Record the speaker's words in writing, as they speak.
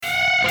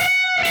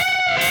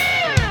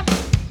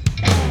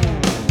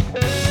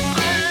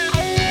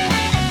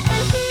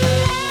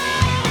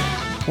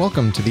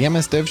Welcome to the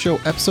MS Dev Show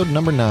episode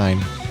number 9.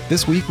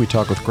 This week we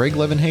talk with Greg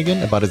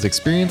Levenhagen about his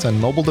experience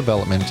on mobile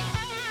development,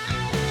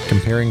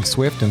 comparing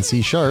Swift and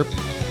C#, share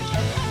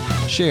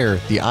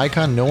the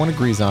icon no one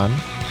agrees on,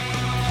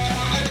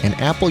 and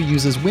Apple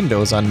uses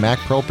Windows on Mac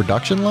Pro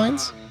production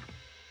lines?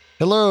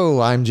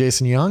 Hello, I'm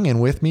Jason Young, and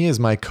with me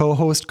is my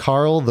co-host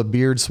Carl the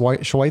Beard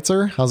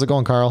Schweitzer. How's it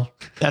going, Carl?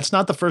 That's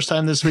not the first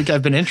time this week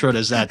I've been introed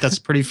as that. That's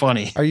pretty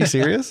funny. Are you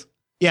serious?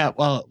 Yeah,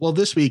 well,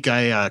 this week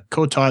I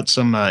co-taught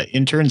some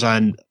interns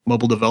on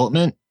mobile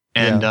development,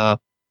 and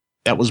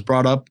that was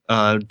brought up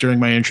during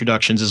my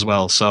introductions as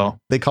well. So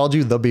they called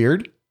you the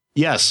Beard?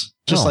 Yes,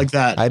 just like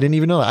that. I didn't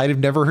even know that. I've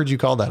never heard you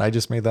call that. I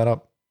just made that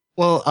up.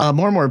 Well,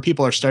 more and more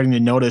people are starting to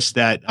notice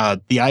that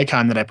the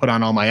icon that I put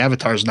on all my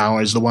avatars now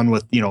is the one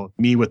with,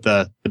 me with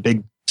the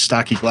big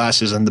stocky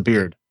glasses and the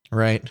beard.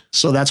 Right.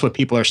 So that's what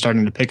people are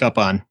starting to pick up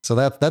on. So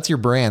that's your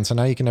brand. So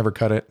now you can never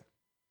cut it.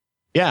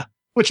 Yeah,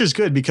 which is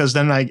good because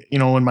then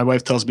when my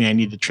wife tells me I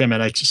need to trim it,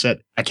 I just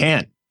said, I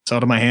can't. It's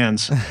out of my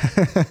hands.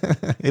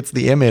 It's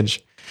the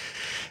image.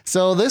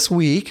 So this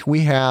week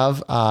we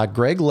have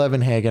Greg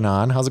Levenhagen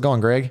on. How's it going,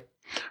 Greg?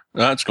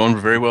 It's going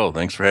very well.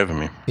 Thanks for having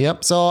me.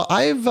 Yep. So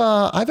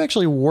I've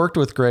actually worked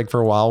with Greg for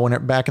a while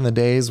back in the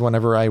days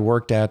whenever I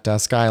worked at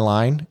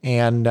Skyline,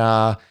 and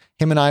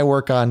him and I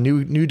work on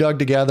New Doug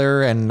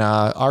together, and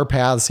our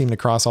paths seem to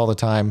cross all the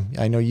time.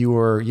 I know you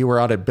were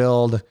out at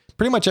Build.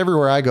 Pretty much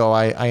everywhere I go,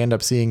 I end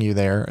up seeing you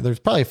there. There's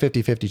probably a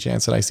 50-50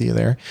 chance that I see you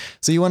there.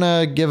 So you want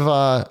to give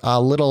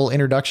a little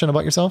introduction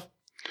about yourself?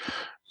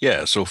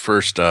 Yeah, so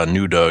first,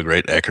 New Doug,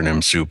 right?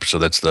 Acronym soup. So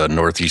that's the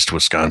Northeast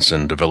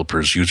Wisconsin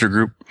Developers User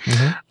Group.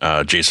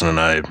 Mm-hmm. Jason and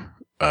I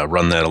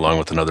run that along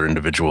with another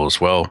individual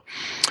as well.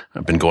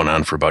 I've been going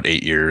on for about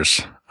 8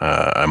 years.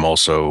 I'm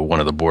also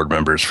one of the board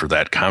members for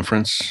that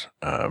conference,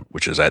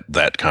 which is at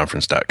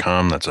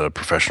thatconference.com. That's a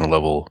professional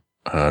level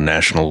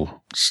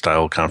national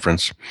style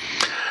conference.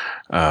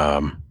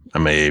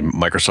 I'm a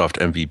Microsoft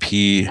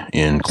MVP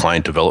in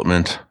client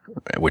development,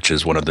 which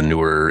is one of the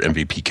newer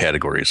MVP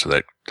categories. So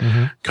that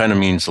kind of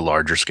means the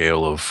larger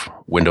scale of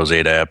Windows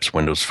 8 apps,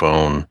 Windows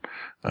Phone,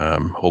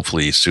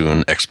 hopefully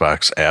soon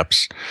Xbox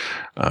apps,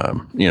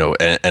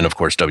 and of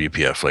course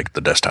WPF, like the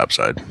desktop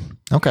side.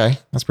 Okay,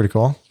 that's pretty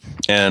cool.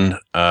 And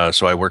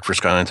so I work for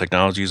Skyline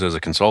Technologies as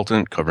a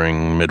consultant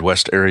covering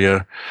Midwest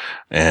area,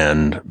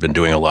 and been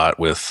doing a lot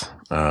with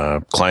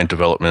client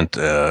development,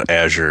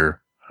 Azure,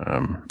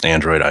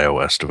 Android,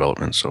 iOS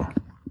development. So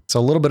a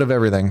little bit of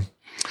everything.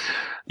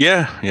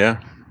 Yeah.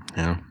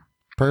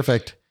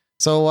 Perfect.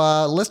 So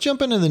let's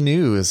jump into the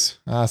news.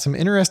 Some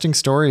interesting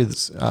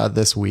stories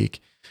this week.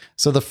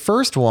 So the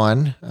first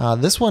one,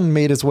 this one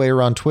made its way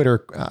around Twitter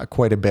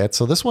quite a bit.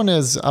 So this one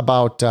is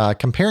about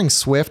comparing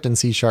Swift and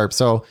C#.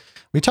 So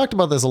we talked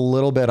about this a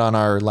little bit on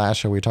our last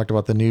show. We talked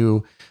about the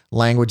new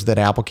language that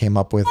Apple came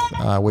up with,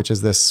 which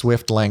is this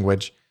Swift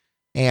language.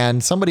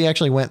 And somebody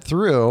actually went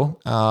through,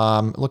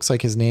 looks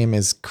like his name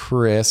is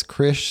Chris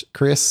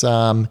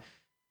Pietschmann,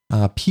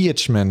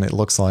 it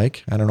looks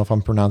like. I don't know if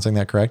I'm pronouncing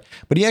that correct,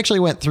 but he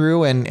actually went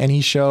through and he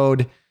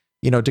showed,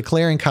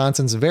 declaring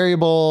constants,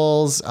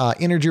 variables,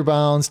 integer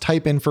bounds,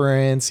 type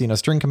inference,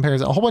 string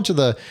comparison, a whole bunch of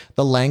the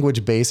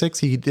language basics.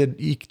 He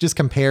just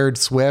compared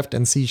Swift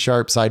and C#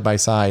 side by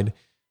side.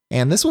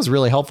 And this was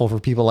really helpful for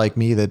people like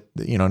me that,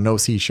 know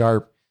C#.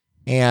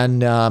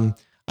 And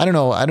I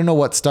don't know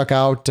what stuck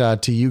out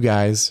to you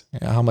guys,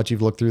 how much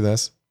you've looked through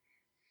this.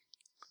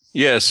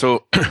 Yeah,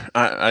 so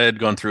I had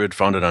gone through it,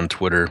 found it on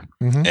Twitter,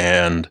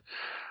 and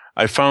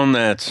I found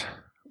that,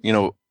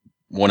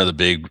 one of the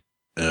big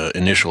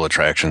initial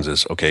attractions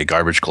is,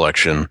 garbage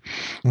collection,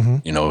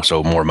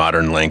 so more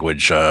modern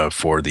language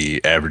for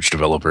the average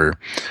developer.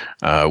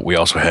 We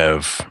also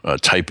have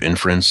type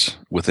inference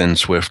within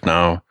Swift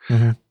now.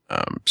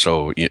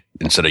 So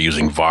instead of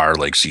using var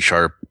like C#,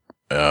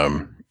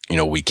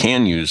 we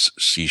can use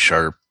C#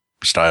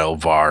 style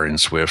var in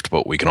Swift,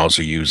 but we can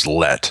also use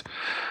let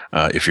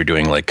if you're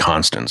doing like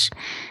constants.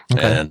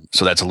 Okay. And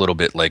so that's a little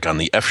bit like on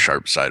the F#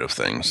 side of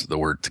things,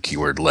 the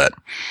keyword let.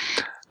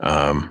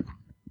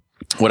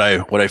 What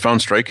I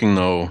found striking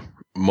though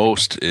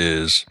most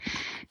is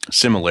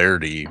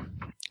similarity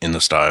in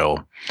the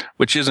style,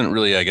 which isn't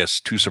really, I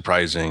guess, too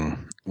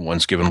surprising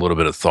once given a little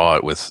bit of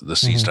thought with the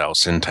C style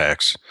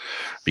syntax,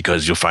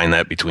 because you'll find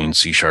that between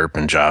C#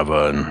 and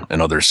Java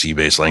and other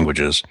C-based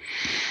languages.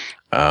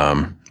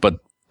 But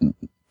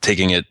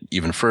taking it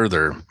even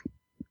further,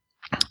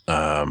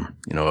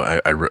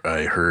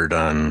 I heard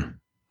on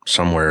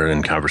somewhere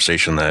in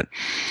conversation that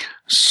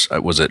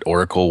was it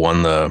Oracle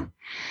won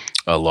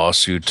a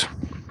lawsuit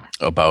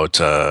about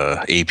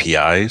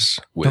APIs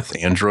with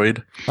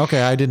Android.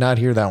 Okay, I did not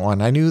hear that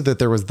one. I knew that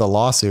there was the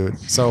lawsuit.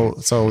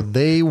 So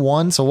they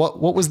won. So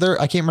what was their?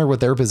 I can't remember what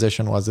their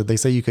position was. Did they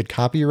say you could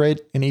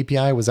copyright an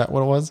API? Was that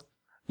what it was?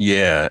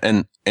 Yeah,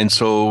 and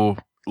so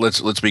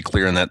let's be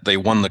clear on that. They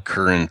won the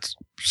current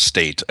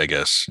state, I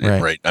guess.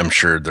 Right. I'm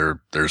sure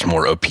there's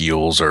more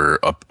appeals or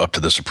up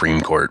to the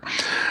Supreme Court.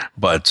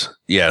 But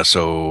yeah,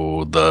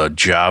 so the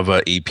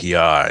Java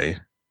API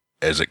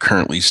as it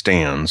currently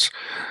stands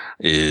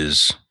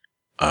is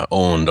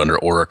owned under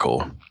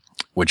Oracle,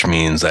 which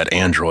means that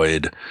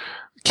Android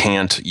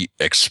can't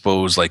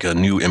expose like a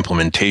new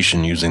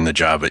implementation using the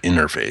Java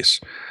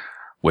interface,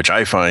 which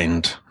I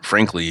find,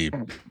 frankly,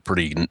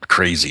 pretty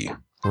crazy.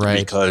 Right.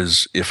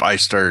 Because if I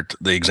start,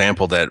 the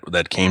example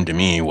that came to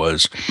me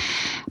was,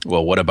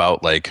 well, what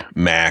about like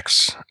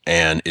Max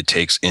and it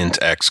takes int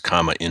x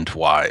comma int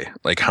y?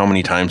 Like how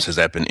many times has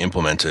that been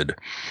implemented?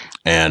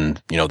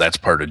 And, you know, that's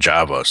part of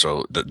Java.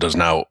 So does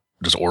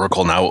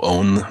Oracle now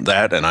own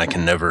that? And I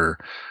can never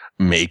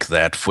make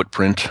that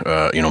footprint,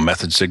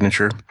 method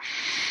signature.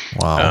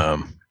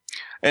 Wow.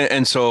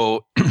 And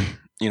so,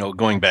 you know,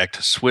 going back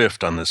to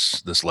Swift on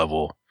this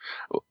level,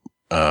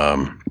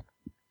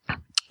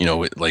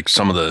 like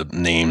some of the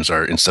names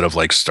are, instead of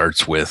like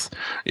starts with,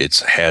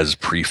 it's has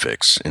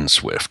prefix in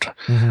Swift.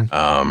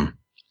 Mm-hmm.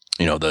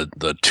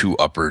 The two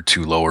upper,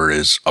 two lower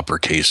is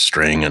uppercase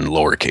string and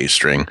lowercase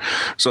string.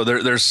 So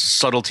there's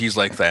subtleties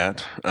like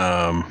that.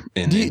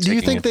 Do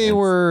you think they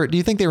were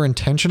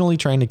intentionally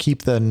trying to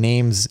keep the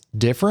names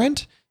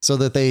different so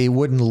that they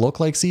wouldn't look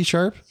like C#?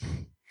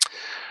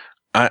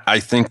 I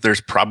think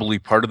there's probably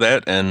part of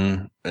that.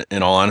 And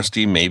in all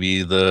honesty,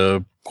 maybe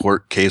the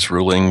court case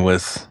ruling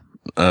with,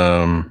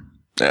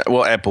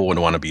 Apple would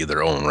want to be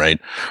their own, right?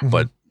 Mm-hmm.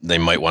 But they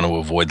might want to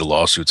avoid the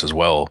lawsuits as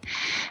well.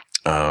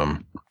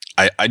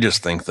 I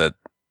just think that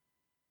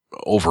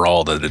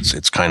overall that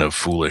it's kind of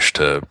foolish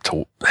to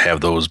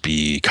have those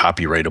be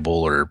copyrightable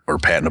or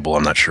patentable.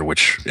 I'm not sure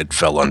which it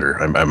fell under.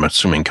 I'm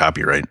assuming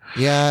copyright.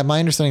 Yeah, my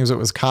understanding is it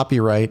was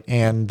copyright,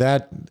 and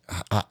that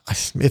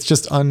it's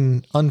just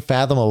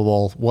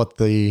unfathomable what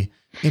the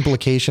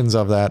implications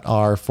of that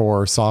are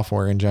for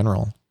software in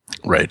general.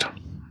 Right.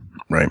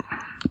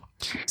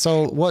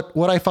 So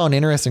what I found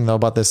interesting though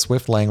about this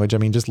Swift language, I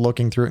mean, just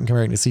looking through it and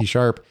comparing it to C#,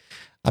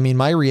 I mean,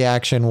 my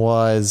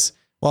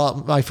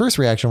first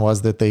reaction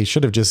was that they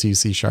should have just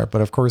used C#,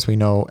 but of course we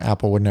know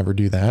Apple would never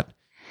do that,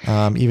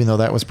 even though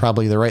that was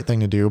probably the right thing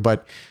to do.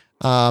 But,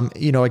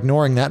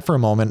 ignoring that for a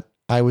moment,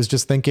 I was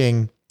just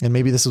thinking, and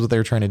maybe this is what they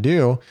were trying to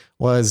do,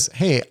 was,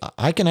 hey,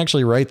 I can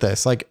actually write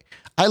this. Like,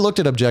 I looked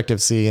at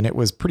Objective-C and it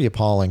was pretty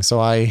appalling. So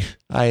I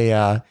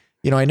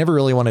never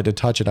really wanted to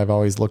touch it. I've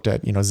always looked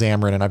at,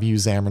 Xamarin, and I've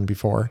used Xamarin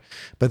before,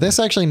 but this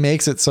actually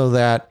makes it so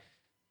that,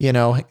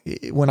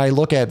 when I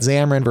look at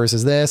Xamarin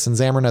versus this, and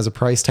Xamarin has a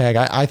price tag,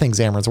 I think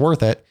Xamarin's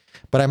worth it,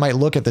 but I might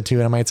look at the two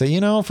and I might say,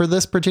 for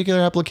this particular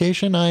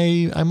application,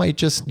 I might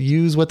just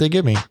use what they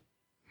give me.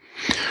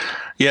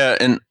 Yeah.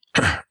 And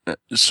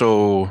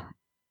so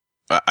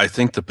I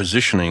think the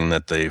positioning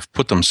that they've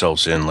put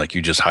themselves in, like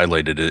you just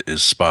highlighted it,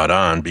 is spot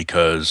on,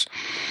 because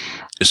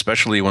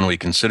especially when we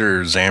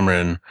consider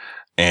Xamarin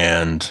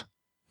and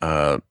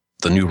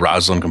the new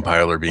Roslyn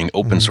compiler being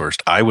open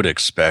sourced, I would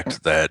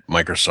expect that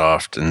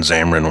Microsoft and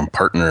Xamarin will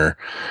partner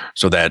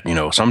so that,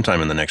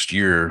 sometime in the next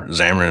year,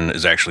 Xamarin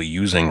is actually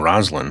using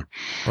Roslyn,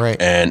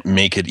 right, and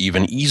make it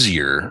even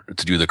easier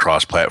to do the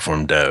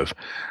cross-platform dev.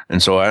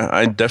 And so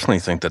I definitely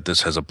think that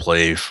this has a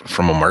play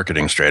from a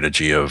marketing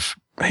strategy of,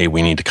 hey,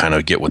 we need to kind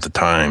of get with the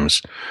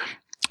times,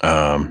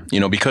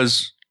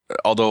 because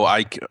although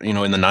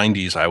in the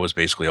 90s, I was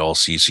basically all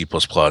C, C++,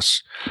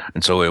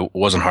 and so it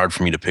wasn't hard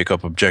for me to pick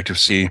up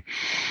Objective-C.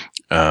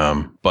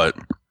 But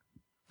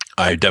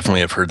I definitely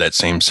have heard that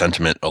same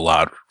sentiment a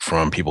lot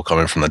from people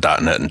coming from the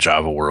 .NET and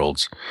Java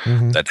worlds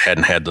that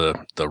hadn't had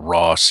the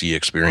raw C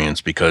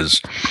experience,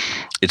 because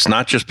it's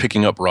not just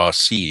picking up raw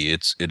C.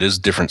 It is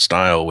different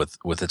style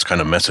with its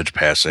kind of message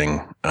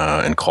passing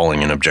and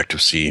calling in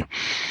Objective-C.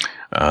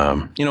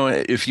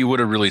 If you would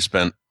have really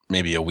spent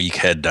maybe a week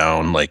head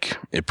down, like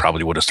it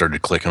probably would have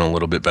started clicking a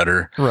little bit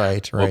better.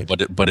 Right.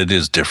 But it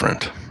is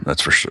different.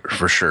 That's for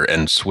sure.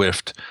 And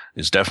Swift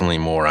is definitely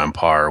more on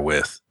par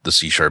with the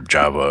C#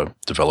 Java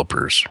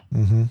developers.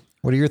 Mm-hmm.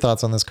 What are your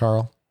thoughts on this,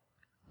 Carl?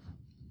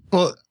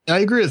 Well, I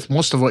agree with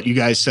most of what you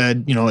guys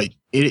said.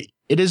 It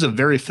is a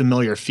very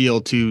familiar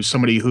feel to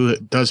somebody who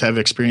does have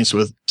experience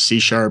with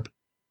C#.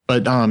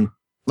 But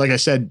like I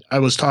said, I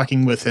was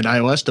talking with an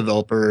iOS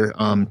developer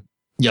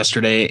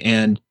yesterday,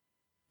 and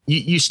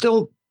you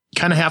still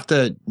kind of have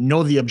to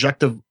know the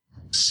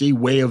Objective-C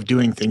way of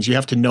doing things. You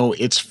have to know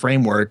its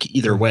framework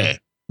either way.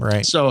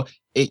 Right. So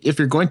if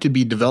you're going to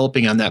be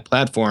developing on that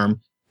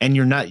platform and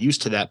you're not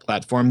used to that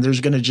platform,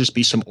 there's going to just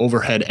be some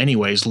overhead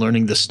anyways,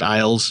 learning the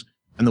styles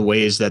and the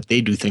ways that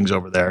they do things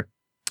over there.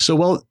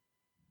 So,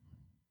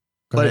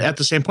 but at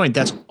the same point,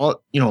 that's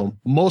all,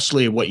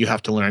 mostly what you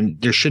have to learn.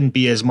 There shouldn't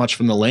be as much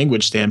from the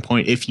language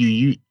standpoint if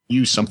you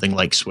use something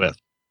like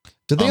Swift.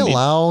 Do they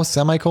allow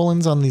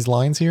semicolons on these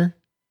lines here?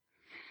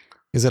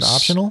 Is it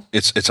optional?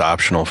 It's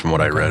optional from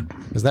what I read.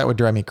 Because that would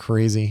drive me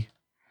crazy.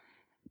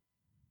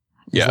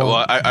 Yeah,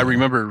 well, I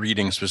remember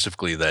reading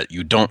specifically that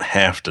you don't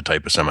have to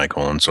type a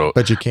semicolon. So,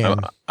 but you can.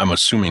 I'm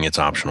assuming it's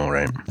optional,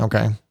 right?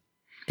 Okay.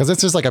 Because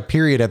it's just like a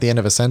period at the end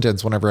of a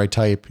sentence whenever I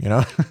type,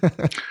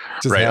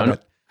 Just right.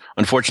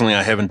 Unfortunately,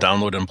 I haven't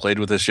downloaded and played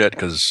with this yet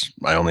because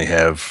I only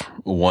have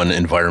one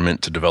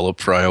environment to develop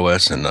for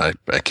iOS, and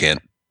I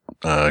can't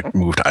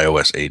move to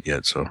iOS 8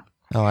 yet. So.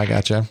 Oh, I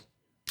gotcha.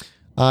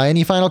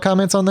 Any final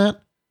comments on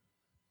that?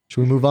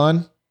 Should we move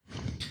on?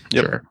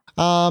 Yep.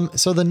 Sure.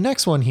 So the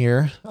next one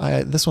here,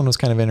 this one was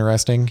kind of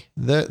interesting.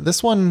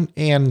 This one,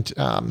 and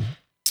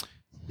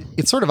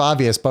it's sort of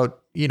obvious,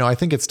 but I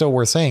think it's still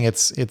worth saying.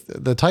 It's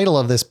the title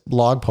of this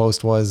blog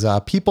post was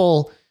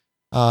people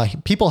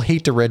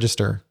hate to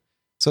register.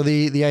 So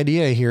the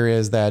idea here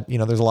is that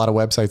there's a lot of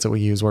websites that we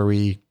use where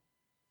we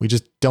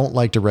just don't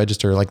like to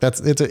register. Like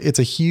it's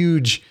a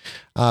huge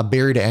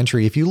barrier to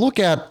entry. If you look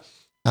at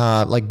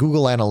like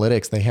Google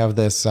Analytics, they have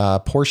this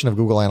portion of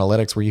Google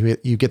Analytics where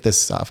you get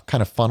this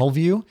kind of funnel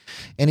view.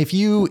 And if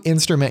you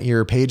instrument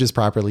your pages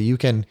properly, you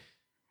can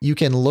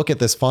look at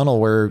this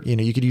funnel where,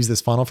 you could use this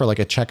funnel for like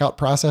a checkout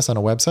process on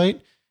a website.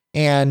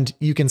 And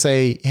you can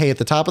say, hey, at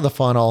the top of the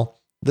funnel,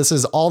 this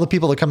is all the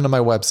people that come to my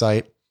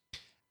website.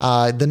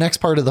 The next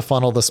part of the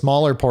funnel, the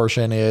smaller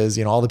portion is,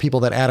 all the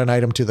people that add an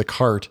item to the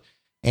cart.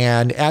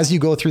 And as you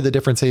go through the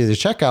different stages of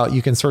checkout,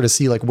 you can sort of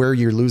see like where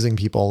you're losing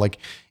people. Like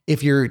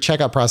if your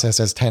checkout process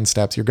has 10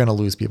 steps, you're going to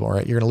lose people,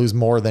 right? You're going to lose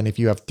more than if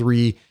you have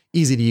 3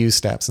 easy to use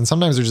steps. And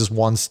sometimes there's just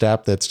one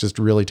step that's just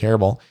really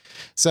terrible.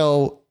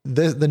 So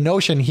the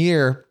notion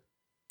here,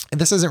 and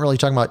this isn't really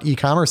talking about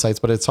e-commerce sites,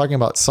 but it's talking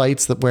about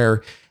sites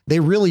where they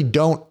really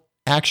don't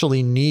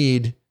actually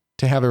need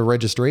to have a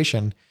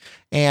registration.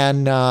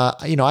 And,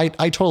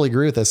 I totally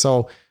agree with this.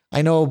 So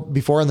I know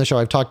before in the show,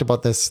 I've talked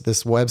about this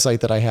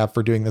website that I have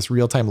for doing this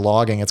real-time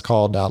logging. It's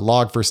called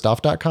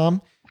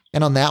logforstuff.com.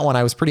 And on that one,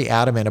 I was pretty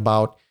adamant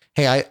about,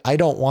 hey, I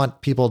don't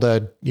want people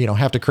to,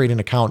 have to create an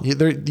account.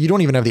 You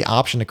don't even have the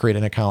option to create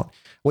an account.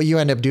 What you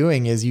end up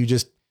doing is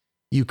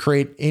you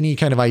create any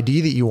kind of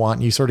ID that you want.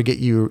 And you sort of get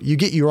you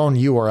get your own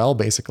URL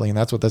basically. And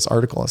that's what this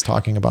article is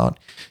talking about.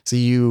 So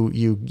you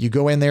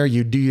go in there,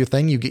 you do your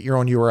thing, you get your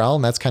own URL,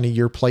 and that's kind of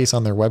your place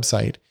on their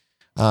website.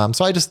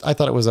 So I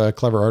thought it was a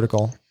clever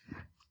article.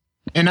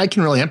 And I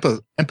can really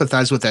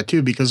empathize with that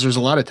too, because there's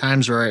a lot of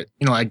times where,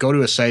 I go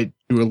to a site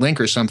through a link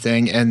or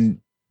something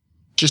and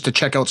just to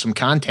check out some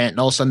content, and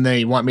all of a sudden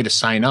they want me to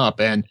sign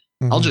up, and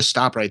I'll just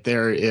stop right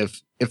there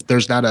if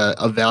there's not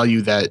a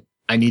value that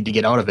I need to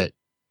get out of it.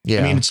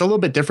 Yeah. I mean, it's a little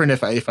bit different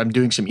if I'm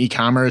doing some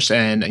e-commerce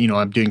and,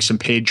 I'm doing some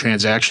paid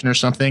transaction or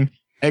something.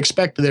 I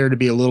expect there to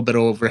be a little bit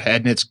of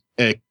overhead, and it's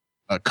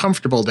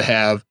comfortable to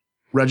have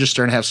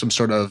register and have some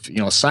sort of,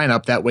 sign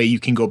up. That way you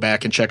can go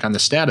back and check on the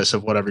status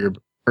of whatever you're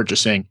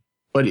purchasing.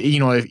 But,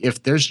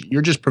 if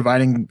you're just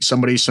providing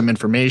somebody some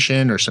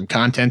information or some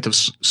content of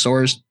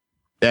source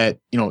that,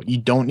 you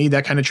don't need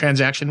that kind of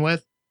transaction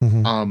with,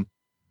 I'm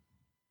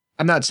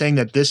not saying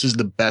that this is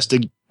the best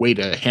way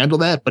to handle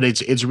that, but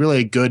it's really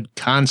a good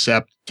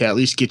concept to at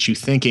least get you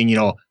thinking,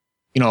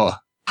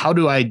 how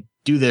do I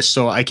do this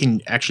so I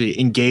can actually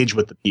engage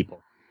with the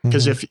people?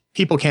 Because if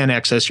people can't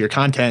access your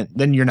content,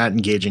 then you're not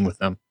engaging with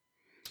them.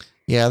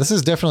 Yeah, this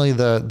is definitely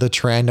the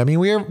trend. I mean,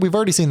 we've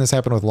already seen this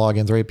happen with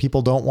logins, right?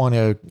 People don't want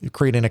to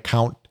create an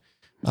account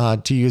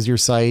to use your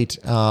site,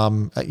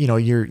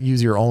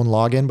 use your own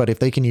login. But if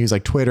they can use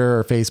like Twitter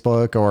or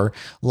Facebook or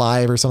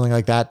Live or something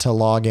like that to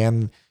log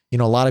in, a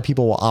lot of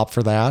people will opt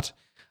for that.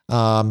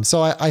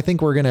 So I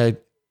think we're going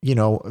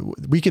to,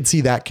 we could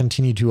see that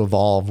continue to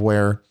evolve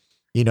where,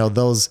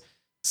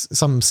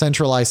 some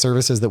centralized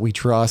services that we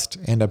trust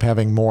end up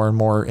having more and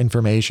more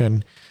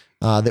information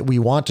that we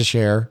want to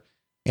share.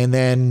 And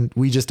then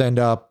we just end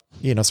up,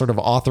 sort of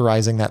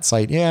authorizing that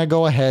site. Yeah,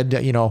 go ahead.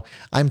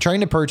 I'm trying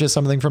to purchase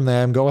something from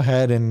them. Go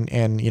ahead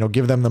and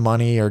give them the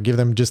money or give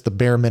them just the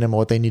bare minimum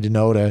what they need to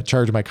know to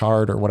charge my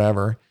card or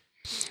whatever.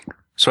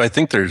 So I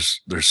think there's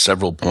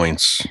several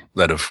points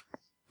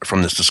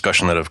from this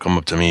discussion that have come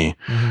up to me.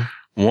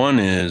 One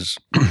is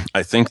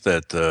I think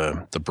that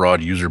the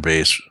broad user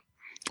base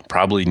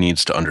probably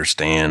needs to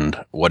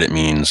understand what it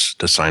means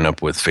to sign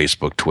up with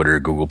Facebook, Twitter,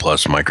 Google+,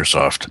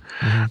 Microsoft,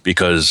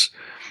 because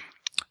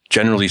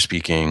generally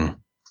speaking,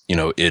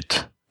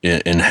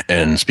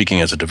 and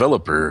speaking as a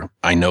developer,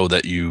 I know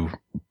that you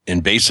in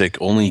BASIC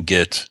only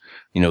get,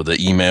 the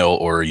email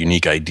or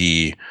unique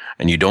ID,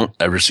 and you don't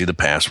ever see the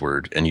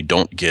password, and you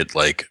don't get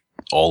like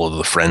all of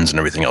the friends and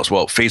everything else.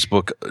 Well,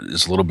 Facebook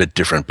is a little bit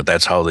different, but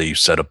that's how the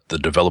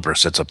developer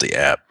sets up the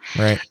app.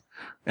 Right.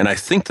 And I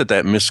think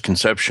that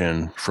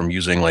misconception from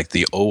using like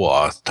the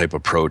OAuth type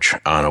approach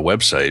on a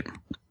website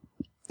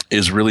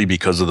is really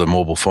because of the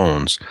mobile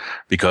phones,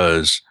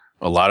 because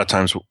a lot of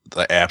times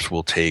the apps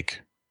will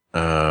take,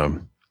 I'll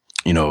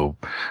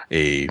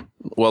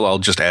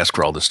just ask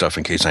for all this stuff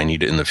in case I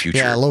need it in the future.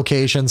 Yeah,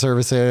 location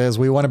services.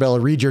 We want to be able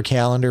to read your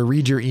calendar,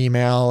 read your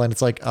email, and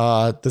it's like,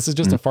 this is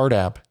just a fart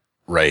app.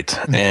 Right.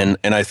 And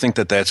I think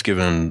that's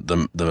given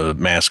the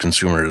mass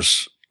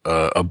consumers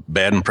a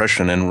bad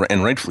impression,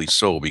 and rightfully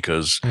so,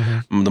 because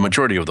the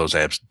majority of those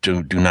apps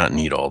do not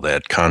need all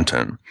that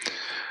content.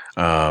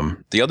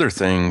 The other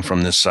thing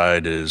from this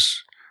side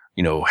is,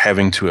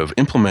 having to have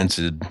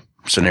implemented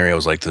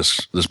scenarios like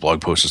this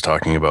blog post is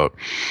talking about,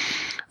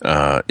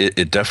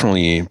 it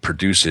definitely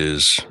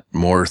produces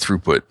more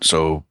throughput.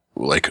 So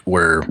like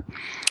where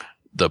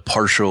the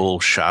partial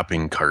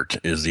shopping cart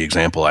is the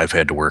example I've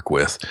had to work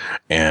with.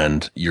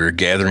 And you're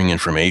gathering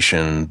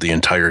information the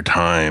entire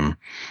time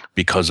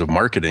because of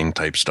marketing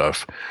type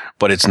stuff,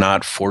 but it's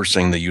not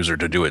forcing the user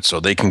to do it. So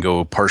they can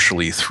go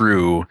partially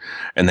through,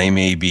 and they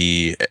may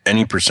be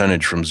any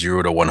percentage from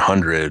 0 to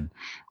 100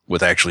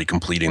 with actually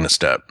completing the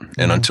step.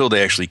 And until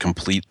they actually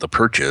complete the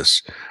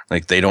purchase,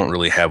 like, they don't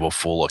really have a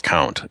full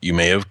account. You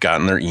may have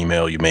gotten their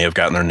email, you may have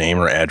gotten their name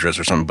or address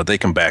or something, but they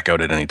can back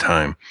out at any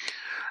time.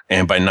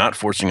 And by not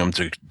forcing them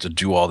to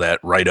do all that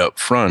right up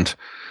front,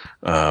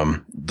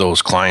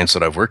 those clients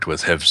that I've worked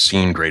with have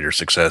seen greater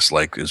success,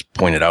 like is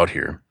pointed out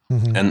here.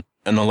 And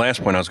the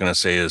last point I was going to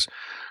say is,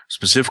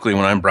 specifically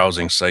when I'm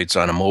browsing sites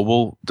on a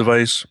mobile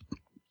device,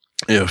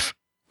 if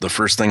the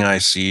first thing I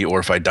see, or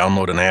if I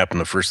download an app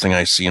and the first thing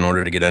I see in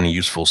order to get any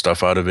useful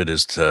stuff out of it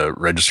is to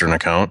register an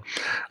account,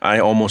 I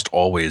almost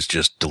always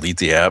just delete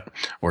the app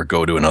or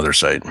go to another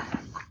site.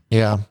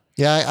 Yeah.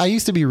 Yeah. I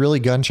used to be really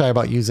gun shy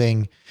about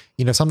using,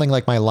 something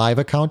like my Live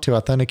account to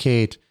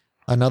authenticate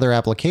another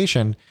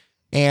application.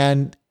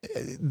 And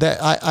that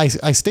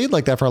I stayed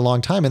like that for a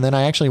long time. And then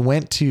I actually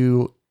went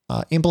to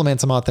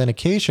implement some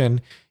authentication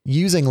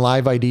using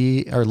Live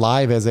ID or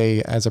Live as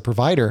a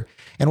provider.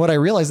 And what I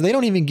realized, they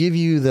don't even give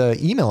you the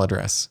email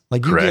address.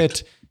 Like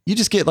you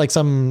just get like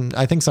some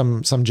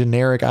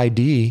generic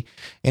ID.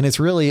 And it's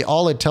really,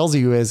 all it tells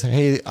you is,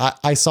 hey,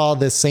 I saw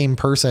this same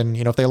person.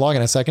 If they log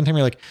in a second time,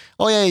 you're like,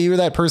 oh yeah, you were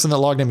that person that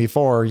logged in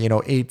before,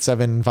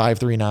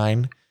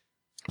 87539.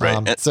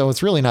 Right. So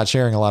it's really not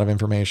sharing a lot of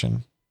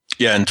information.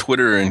 Yeah. And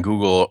Twitter and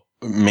Google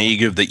may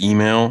give the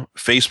email.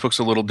 Facebook's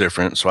a little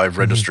different. So I've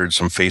registered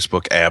some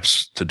Facebook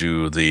apps to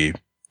do the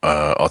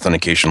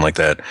authentication like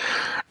that.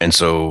 And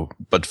so,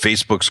 but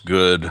Facebook's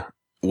good.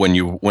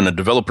 When a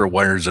developer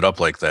wires it up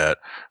like that,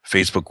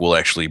 Facebook will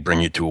actually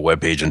bring you to a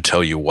web page and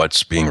tell you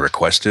what's being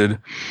requested.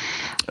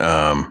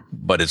 But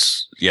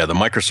the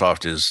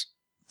Microsoft is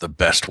the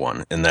best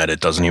one in that it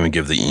doesn't even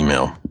give the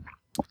email.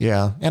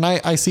 Yeah. And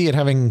I see it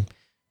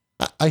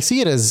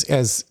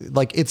as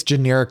like its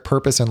generic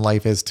purpose in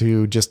life is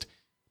to just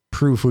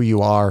prove who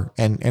you are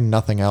and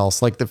nothing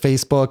else. Like the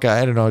Facebook,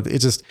 I don't know,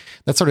 it's just,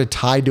 that's sort of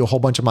tied to a whole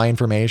bunch of my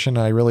information.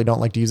 And I really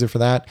don't like to use it for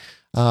that.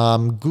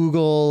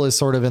 Google is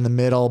sort of in the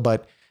middle,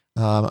 but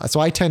so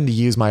I tend to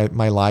use my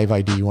Live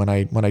ID when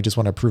I just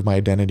want to prove my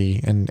identity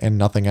and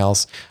nothing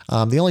else.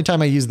 The only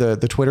time I use the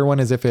Twitter one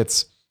is if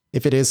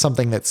it is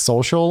something that's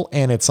social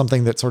and it's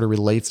something that sort of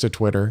relates to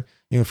Twitter,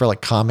 for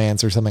like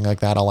comments or something like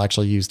that, I'll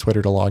actually use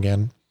Twitter to log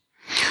in.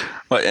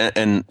 Well,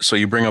 and so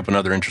you bring up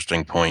another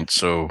interesting point.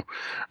 So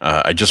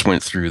I just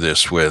went through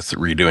this with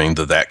redoing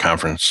the That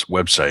Conference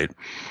website,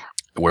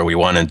 where we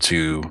wanted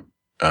to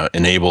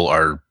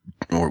enable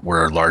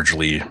we're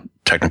largely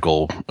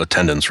technical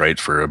attendance, right,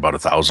 for about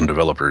 1,000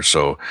 developers.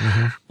 So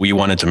we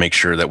wanted to make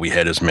sure that we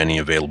had as many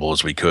available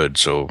as we could.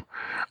 So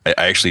I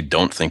actually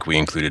don't think we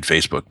included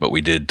Facebook, but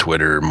we did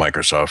Twitter,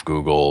 Microsoft,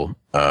 Google,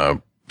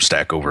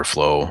 Stack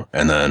Overflow,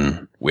 and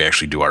then we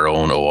actually do our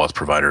own OAuth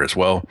provider as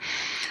well.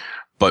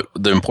 But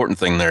the important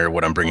thing there,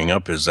 what I'm bringing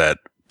up, is that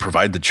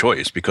provide the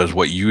choice, because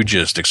what you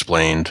just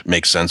explained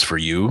makes sense for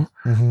you,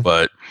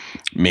 but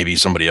maybe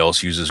somebody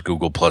else uses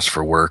Google Plus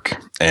for work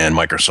and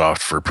Microsoft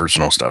for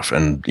personal stuff.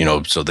 And,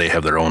 so they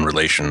have their own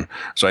relation.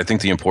 So I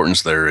think the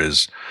importance there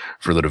is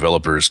for the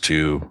developers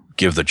to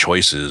give the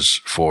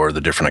choices for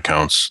the different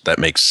accounts that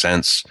makes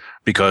sense,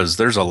 because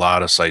there's a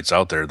lot of sites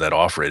out there that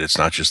offer it. It's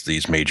not just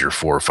these major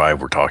 4 or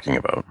 5 we're talking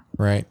about.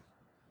 Right.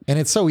 And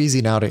it's so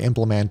easy now to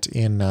implement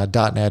in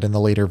 .NET in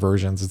the later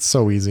versions. It's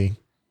so easy.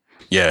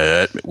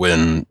 Yeah,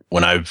 when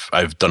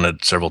I've done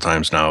it several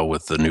times now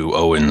with the new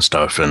Owen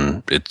stuff,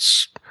 and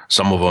it's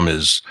some of them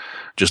is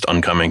just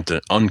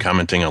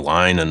uncommenting a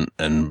line,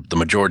 and the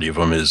majority of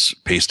them is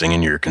pasting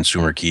in your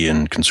consumer key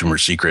and consumer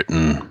secret,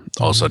 and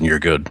all of a sudden you're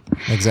good.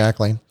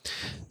 Exactly.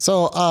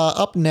 So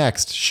up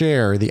next,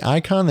 share, the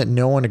icon that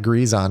no one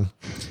agrees on.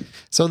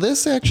 So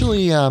this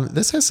actually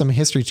this has some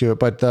history to it,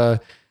 but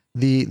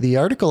the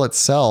article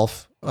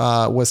itself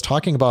was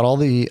talking about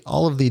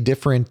all of the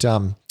different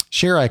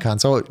share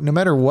icons. So no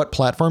matter what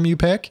platform you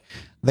pick,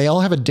 they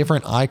all have a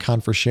different icon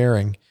for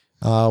sharing.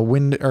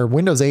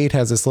 Windows 8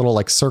 has this little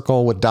like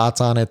circle with dots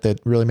on it that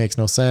really makes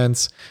no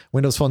sense.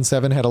 Windows Phone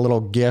 7 had a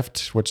little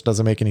gift, which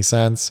doesn't make any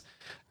sense.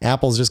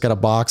 Apple's just got a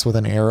box with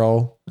an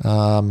arrow,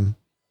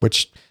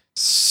 which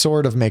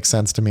sort of makes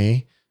sense to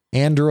me.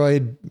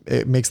 Android,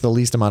 it makes the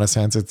least amount of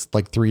sense. It's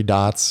like 3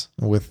 dots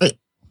with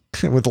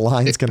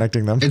lines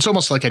connecting them. It's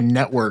almost like a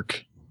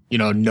network,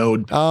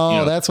 node.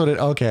 Oh, that's what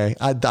okay.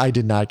 I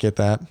did not get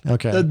that.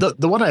 Okay.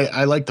 The one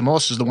I like the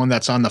most is the one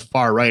that's on the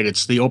far right.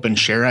 It's the open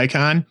share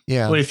icon.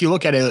 Yeah. But if you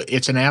look at it,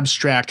 it's an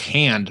abstract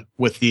hand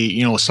with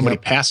the, somebody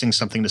passing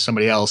something to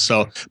somebody else.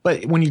 So,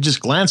 but when you just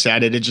glance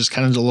at it, it just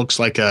kind of looks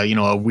like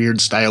a weird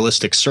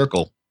stylistic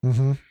circle.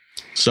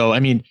 So,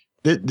 I mean,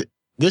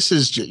 this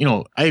is,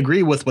 I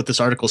agree with what this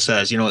article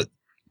says.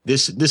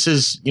 This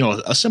is,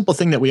 a simple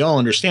thing that we all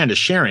understand is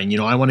sharing.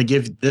 I want to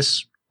give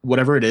this,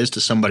 whatever it is, to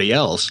somebody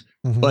else.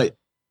 But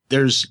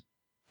there's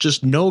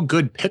just no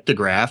good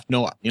pictograph,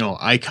 no,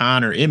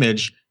 icon or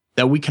image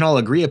that we can all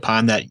agree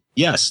upon that,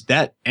 yes,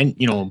 that, and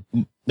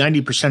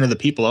 90% of the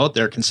people out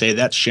there can say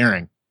that's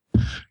sharing.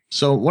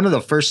 So one of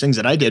the first things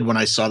that I did when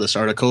I saw this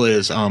article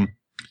is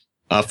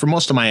for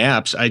most of my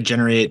apps, I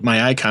generate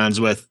my icons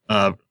with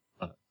a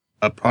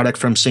product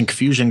from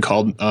Syncfusion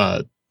called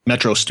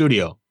Metro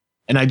Studio.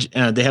 And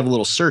they have a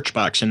little search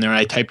box in there.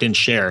 I typed in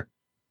share,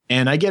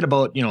 and I get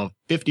about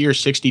 50 or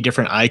 60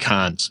 different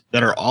icons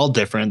that are all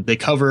different. They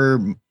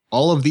cover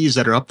all of these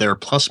that are up there,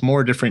 plus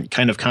more different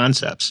kind of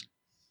concepts.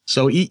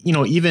 So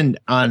even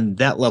on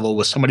that level,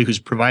 with somebody who's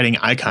providing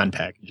icon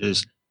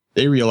packages,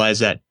 they realize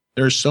that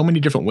there's so many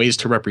different ways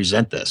to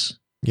represent this.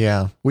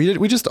 Yeah,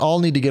 we just all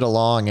need to get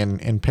along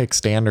and pick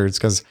standards,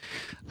 because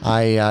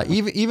I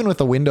even with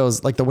the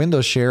Windows, like the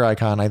Windows share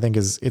icon, I think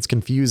it's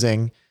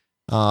confusing.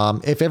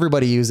 If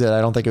everybody used it, I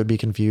don't think it would be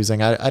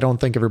confusing. I don't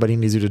think everybody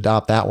needs to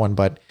adopt that one,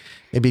 but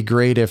it'd be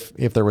great if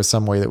there was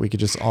some way that we could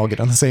just all get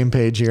on the same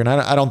page here. And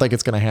I don't think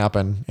it's going to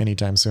happen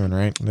anytime soon,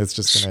 right? It's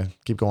just going to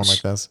keep going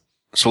like this.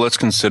 So let's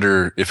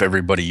consider if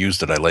everybody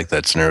used it. I like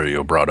that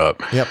scenario brought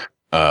up. Yep.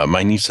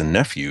 My niece and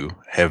nephew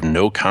have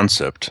no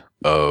concept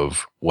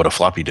of what a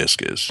floppy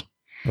disk is.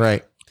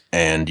 Right.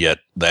 And yet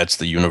that's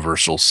the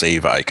universal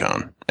save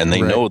icon. And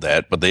they know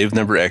that, but they've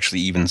never actually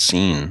even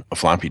seen a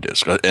floppy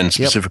disk, and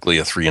specifically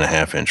a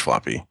 3.5-inch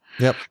floppy.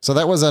 Yep. So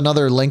that was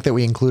another link that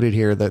we included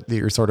here that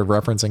you're sort of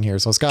referencing here.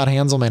 So Scott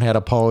Hanselman had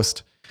a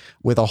post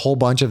with a whole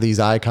bunch of these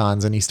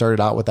icons, and he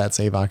started out with that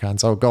save icon.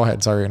 So go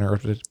ahead. Sorry, I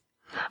interrupted.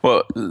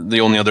 Well,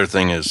 the only other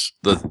thing is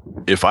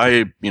if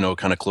I,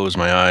 kind of close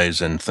my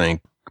eyes and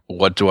think,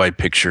 what do I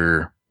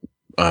picture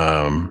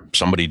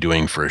somebody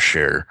doing for a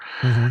share?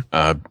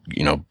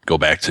 Mm-hmm. Go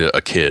back to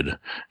a kid,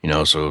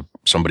 so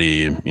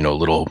somebody,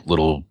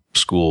 little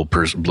school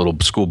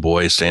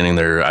boy standing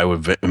there. I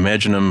would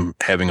imagine them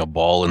having a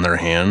ball in their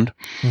hand,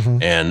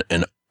 mm-hmm.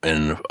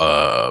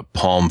 and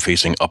palm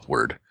facing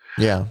upward.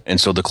 Yeah.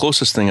 And so the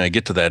closest thing I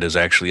get to that is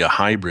actually a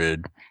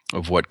hybrid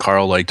of what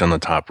Carl liked on the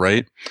top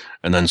right,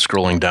 and then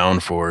scrolling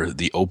down for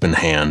the open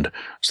hand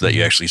so that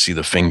you actually see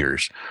the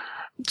fingers.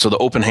 So the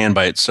open hand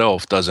by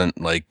itself doesn't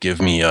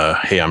give me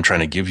hey, I'm trying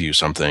to give you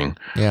something.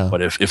 Yeah.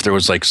 But if there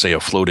was say a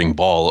floating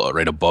ball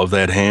right above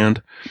that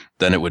hand,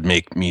 then it would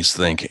make me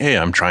think, hey,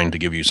 I'm trying to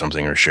give you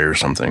something or share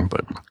something.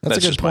 But that's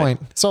a good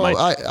point.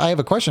 I have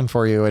a question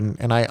for you,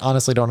 and I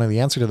honestly don't know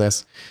the answer to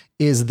this.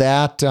 Is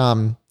that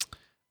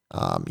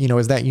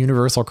is that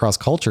universal across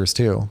cultures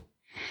too?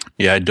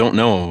 Yeah, I don't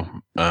know.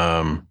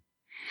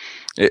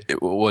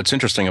 What's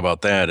interesting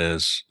about that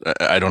is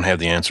I don't have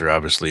the answer,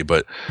 obviously,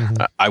 but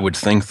mm-hmm. I would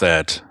think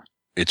that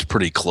it's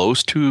pretty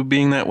close to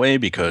being that way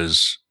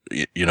because,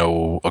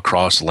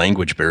 across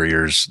language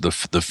barriers,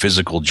 the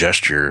physical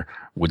gesture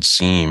would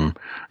seem,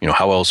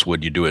 how else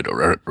would you do it?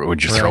 Or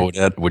would you throw it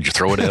at? Would you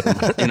throw it at them?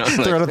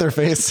 Throw it at their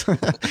face.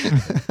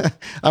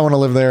 I want to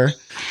live there.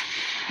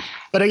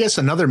 But I guess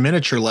another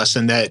miniature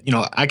lesson that,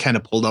 I kind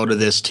of pulled out of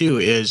this too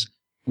is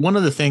one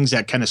of the things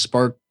that kind of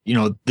sparked,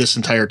 this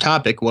entire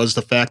topic was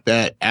the fact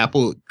that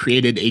Apple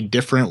created a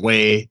different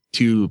way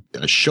to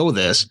show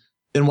this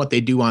than what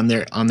they do on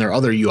their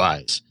other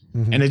UIs.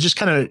 Mm-hmm. And it just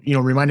kind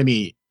of, reminded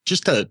me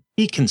just to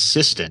be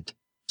consistent.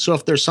 So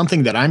if there's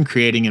something that I'm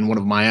creating in one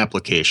of my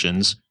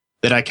applications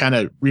that I kind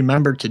of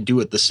remember to do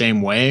it the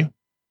same way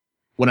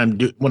when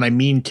I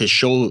mean to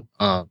show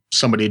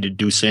somebody to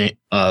do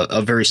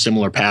a very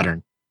similar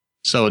pattern.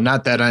 So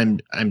not that I'm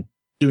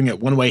doing it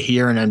one way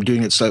here and I'm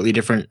doing it slightly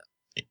different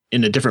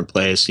in a different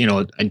place.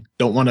 I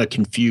don't want to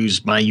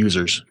confuse my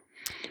users.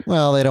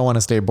 Well, they don't want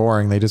to stay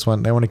boring. They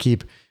want to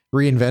keep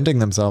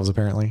reinventing themselves,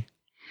 apparently.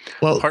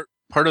 Well,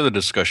 part of the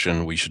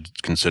discussion we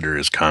should consider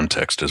is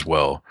context as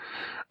well.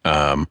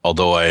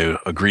 Although I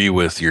agree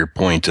with your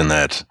point in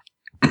that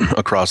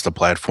across the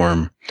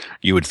platform,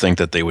 you would think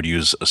that they would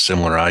use a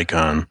similar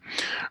icon,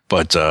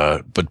 but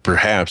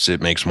perhaps it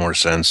makes more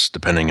sense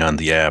depending on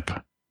the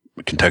app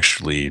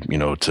contextually,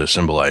 to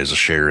symbolize a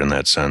share in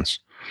that sense.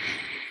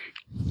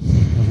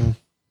 Mm-hmm.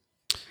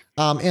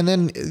 And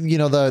then,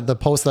 the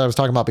post that I was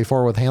talking about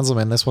before with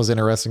Hanselman, this was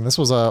interesting. This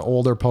was an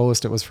older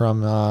post. It was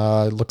from,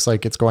 looks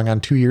like it's going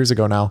on 2 years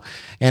ago now.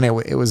 And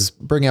it was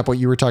bringing up what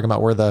you were talking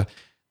about, where the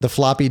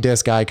floppy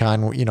disk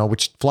icon,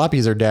 which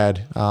floppies are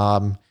dead.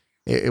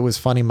 It was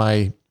funny.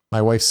 My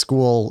wife's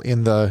school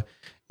in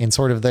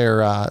sort of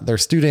their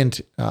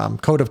student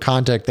code of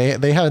conduct,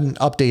 they hadn't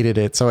updated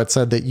it. So it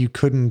said that you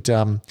couldn't,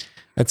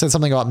 it said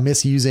something about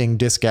misusing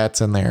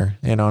diskettes in there,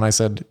 and I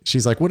said,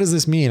 she's like, what does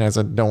this mean? I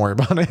said, don't worry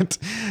about it.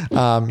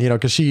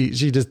 Cause she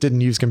just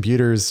didn't use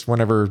computers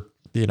whenever,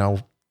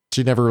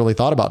 she never really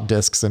thought about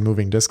disks and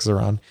moving disks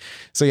around.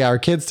 So yeah, our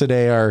kids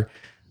today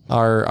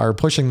are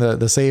pushing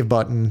the save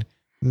button,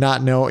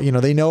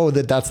 they know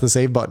that that's the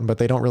save button, but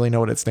they don't really know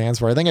what it stands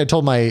for. I think I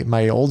told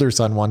my older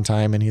son one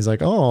time and he's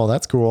like, oh,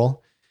 that's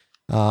cool.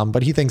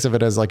 But he thinks of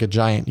it as like a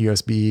giant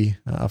USB,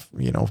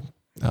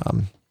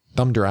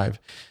 thumb drive.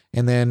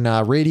 And then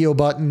radio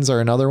buttons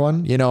are another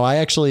one. I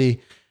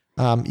actually,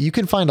 you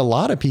can find a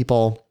lot of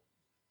people,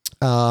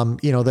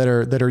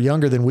 that are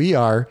younger than we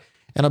are,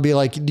 And I'll be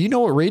like, do you know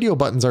what radio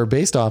buttons are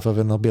based off of?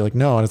 And they'll be like,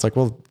 no. And it's like,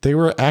 well, they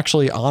were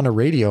actually on a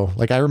radio.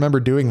 Like I remember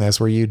doing this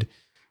where you'd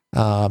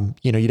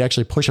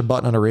actually push a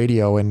button on a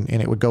radio and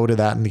it would go to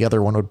that and the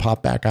other one would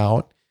pop back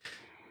out.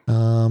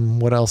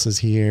 What else is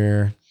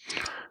here?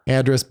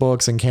 Address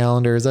books and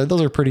calendars.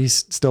 Those are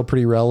still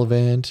pretty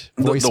relevant.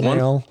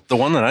 Voicemail. The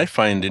one that I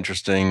find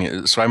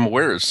interesting, so I'm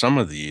aware of some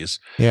of these.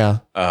 Yeah.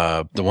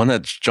 The one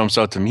that jumps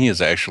out to me is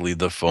actually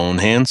the phone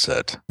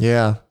handset.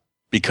 Yeah.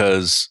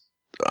 Because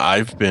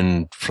I've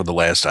been for the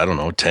last,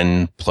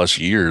 10 plus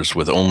years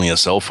with only a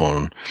cell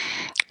phone.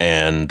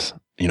 And,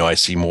 I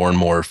see more and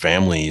more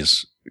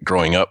families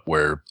growing up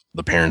where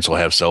the parents will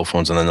have cell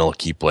phones and then they'll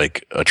keep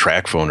like a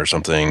track phone or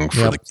something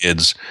for the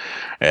kids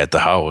at the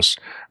house.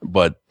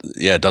 But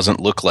yeah, it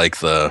doesn't look like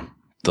the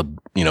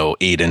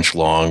 8-inch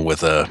long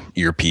with a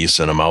earpiece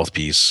and a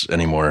mouthpiece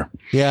anymore.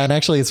 Yeah. And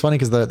actually it's funny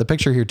because the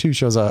picture here too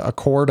shows a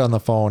cord on the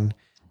phone.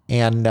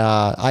 And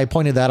I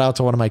pointed that out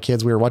to one of my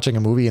kids. We were watching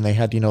a movie and they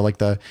had, like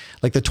the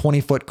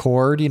 20-foot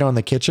cord, in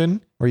the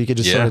kitchen where you could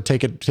just sort of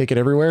take it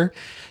everywhere.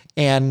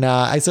 And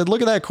I said,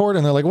 look at that cord.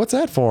 And they're like, what's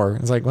that for?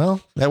 It's like,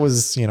 well, that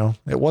was,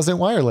 it wasn't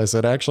wireless.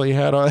 It actually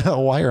had a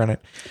wire on it.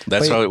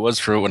 That's how it was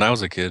for when I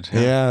was a kid.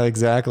 Yeah,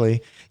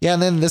 exactly. Yeah.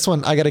 And then this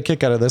one, I got a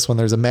kick out of this one.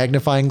 There's a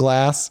magnifying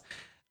glass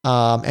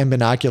and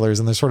binoculars,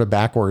 and they're sort of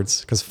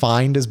backwards because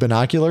find is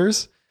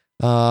binoculars.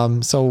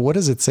 So what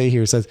does it say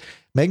here? It says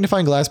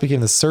magnifying glass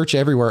became the search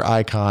everywhere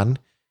icon.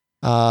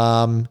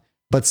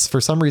 But for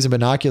some reason,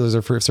 binoculars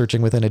are for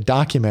searching within a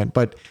document,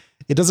 but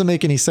it doesn't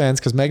make any sense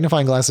because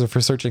magnifying glasses are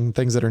for searching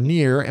things that are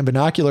near, and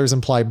binoculars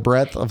imply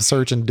breadth of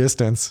search and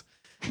distance.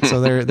 So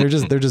they're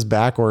just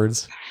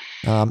backwards.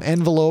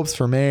 Envelopes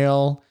for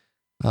mail.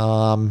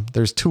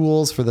 There's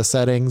tools for the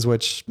settings,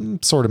 which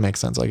sort of makes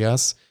sense, I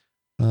guess.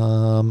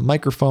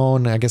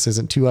 Microphone, I guess,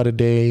 isn't too out of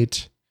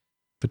date.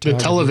 The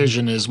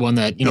television is one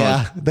that,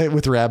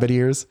 with rabbit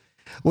ears.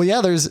 Well,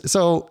 yeah,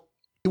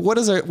 what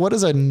does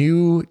a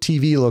new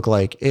TV look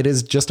like? It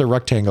is just a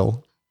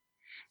rectangle,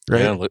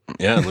 right?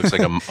 Yeah, it looks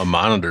like a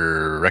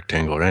monitor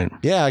rectangle, right?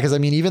 Yeah, because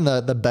even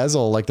the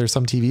bezel, like there's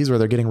some TVs where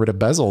they're getting rid of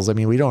bezels.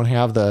 We don't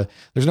have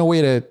there's no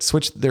way to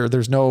switch there.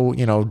 There's no,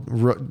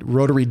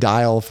 rotary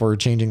dial for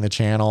changing the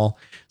channel.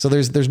 So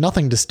there's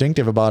nothing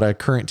distinctive about a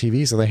current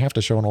TV. So they have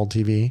to show an old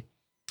TV.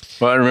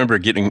 Well, I remember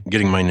getting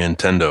my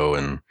Nintendo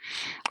and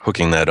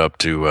hooking that up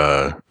to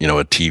a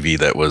TV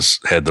that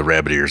had the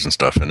rabbit ears and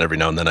stuff, and every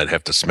now and then I'd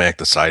have to smack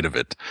the side of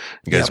it.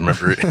 You guys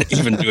remember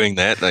even doing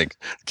that? Like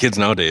kids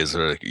nowadays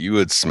are like, you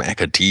would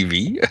smack a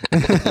TV.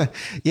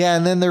 Yeah,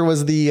 and then there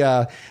was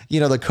the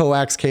the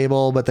coax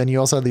cable, but then you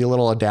also had the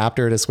little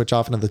adapter to switch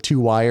off into the two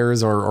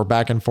wires or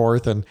back and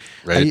forth. And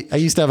I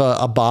used to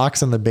have a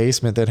box in the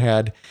basement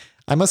that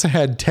I must have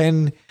had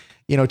 10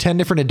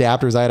 different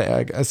adapters.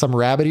 I had some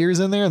rabbit ears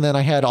in there, and then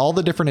I had all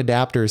the different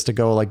adapters to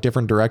go like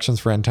different directions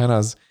for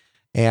antennas.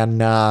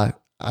 And I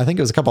think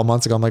it was a couple of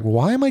months ago. I'm like,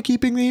 why am I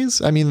keeping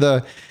these? I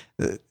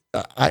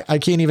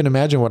can't even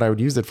imagine what I would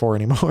use it for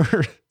anymore.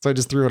 So I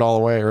just threw it all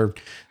away or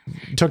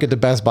took it to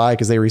Best Buy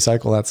because they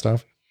recycle that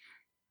stuff.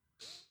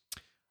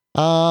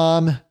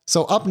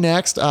 So up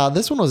next,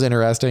 this one was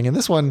interesting. And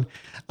this one,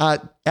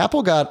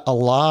 Apple got a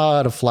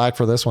lot of flack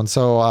for this one.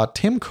 So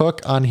Tim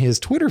Cook on his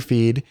Twitter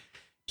feed,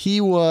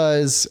 he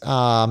was,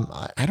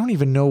 I don't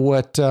even know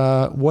what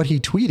he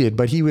tweeted,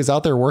 but he was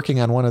out there working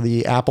on one of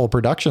the Apple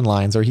production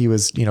lines, or he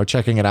was,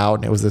 checking it out,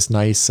 and it was this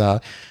nice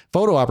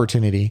photo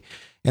opportunity.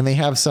 And they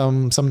have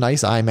some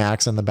nice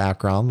iMacs in the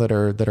background that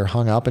are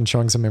hung up and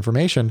showing some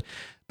information.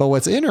 But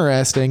what's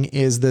interesting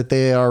is that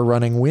they are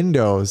running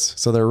Windows.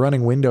 So they're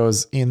running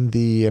Windows in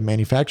the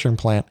manufacturing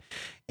plant.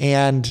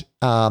 And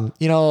I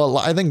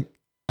think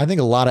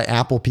a lot of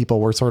Apple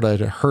people were sort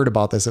of heard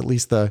about this, at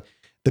least the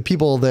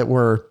people that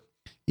were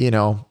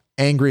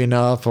angry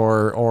enough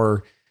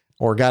or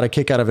got a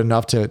kick out of it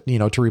enough to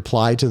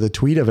reply to the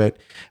tweet of it.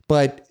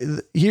 But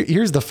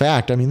here's the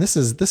fact. This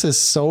is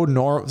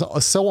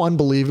so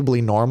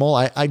unbelievably normal.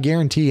 I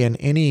guarantee in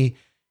any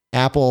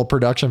Apple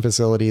production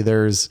facility,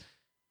 there's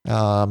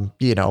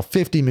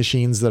 50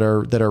 machines that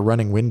are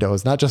running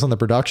Windows, not just on the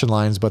production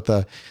lines, but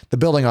the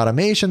building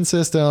automation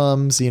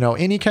systems,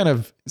 any kind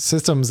of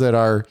systems that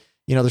are,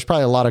 there's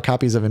probably a lot of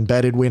copies of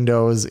embedded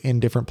Windows in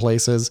different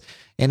places.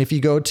 And if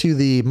you go to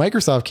the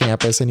Microsoft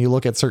campus and you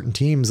look at certain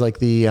teams, like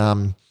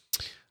the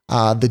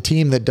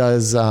team that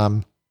does,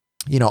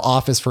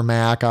 Office for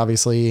Mac,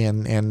 obviously,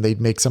 and they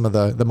make some of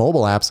the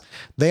mobile apps,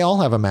 they all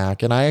have a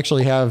Mac. And I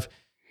actually have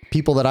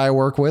people that I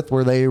work with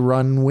where they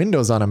run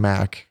Windows on a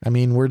Mac.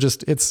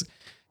 It's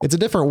a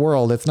different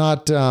world. It's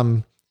not,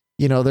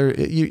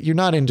 you're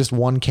not in just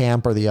one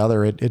camp or the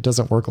other. It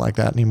doesn't work like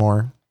that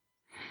anymore.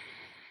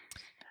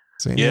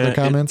 So any other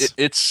comments?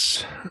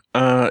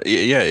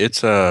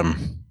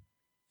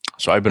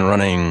 So I've been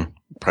running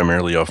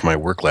primarily off my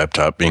work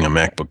laptop, being a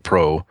MacBook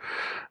Pro,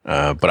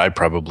 but I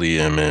probably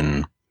am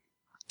in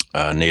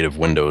native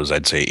Windows,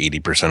 I'd say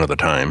 80% of the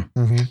time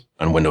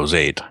on Windows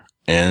 8,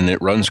 and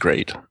it runs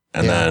great.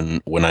 And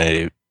then when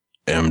I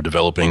am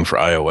developing for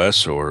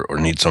iOS or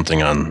need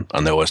something on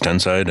the OS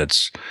X side,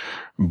 it's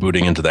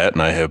booting into that,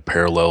 and I have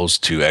parallels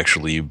to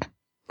actually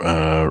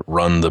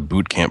run the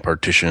boot camp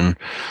partition.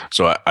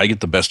 So I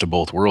get the best of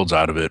both worlds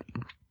out of it.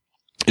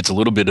 It's a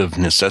little bit of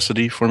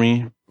necessity for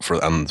me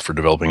for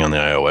developing on the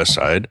iOS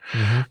side,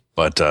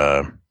 but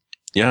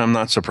yeah, I'm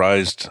not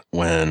surprised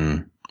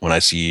when I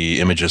see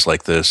images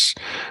like this.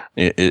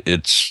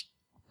 It's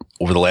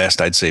over the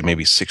last, I'd say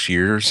maybe 6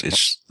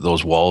 years.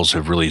 Those walls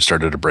have really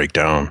started to break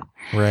down,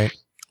 right?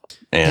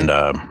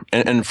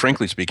 And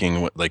frankly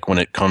speaking, like when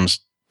it comes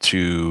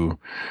to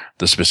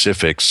the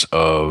specifics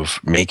of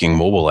making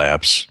mobile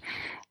apps,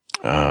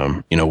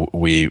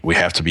 we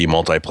have to be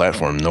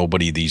multi-platform.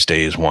 Nobody these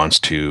days wants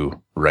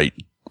to write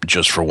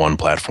just for one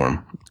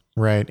platform.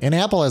 Right. And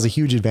Apple has a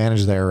huge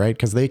advantage there, right?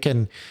 Because they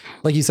can,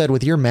 like you said,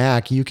 with your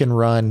Mac, you can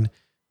run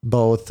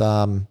both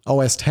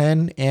OS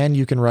 10 and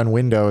you can run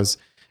Windows.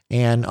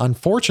 And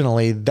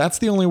unfortunately, that's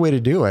the only way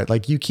to do it.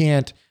 Like you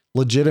can't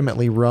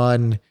legitimately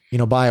run,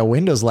 buy a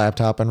Windows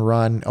laptop and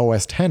run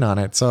OS 10 on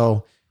it.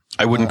 So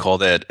I wouldn't call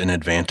that an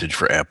advantage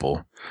for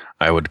Apple.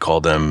 I would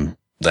call them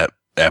that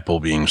Apple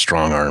being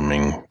strong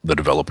arming the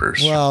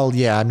developers. Well,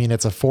 yeah, I mean,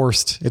 it's a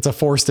forced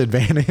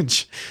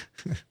advantage.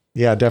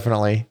 Yeah,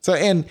 definitely. So,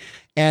 and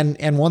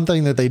one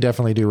thing that they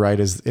definitely do right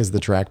is the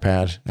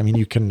trackpad. I mean,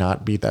 you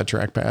cannot beat that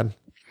trackpad.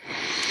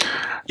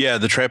 Yeah,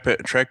 the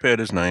trackpad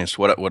is nice.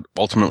 What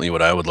ultimately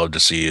what I would love to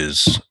see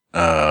is,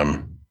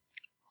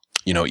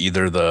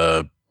 either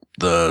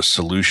the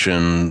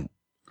solution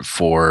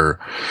for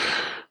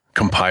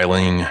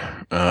compiling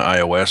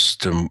iOS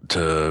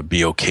to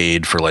be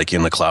okayed for like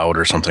in the cloud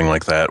or something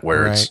like that,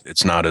 where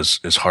it's not as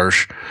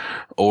harsh,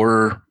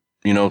 or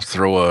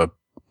throw a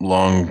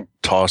long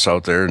toss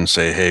out there and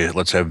say, hey,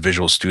 let's have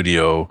Visual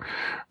Studio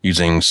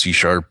using C#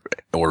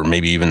 or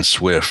maybe even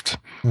Swift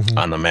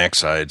on the Mac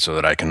side, so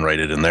that I can write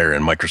it in there,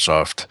 and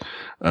Microsoft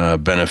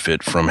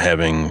benefit from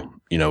having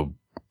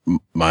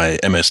my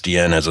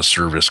MSDN as a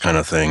service kind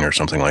of thing or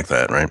something like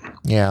that, right?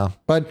 Yeah,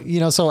 but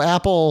so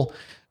Apple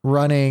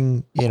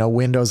running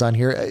Windows on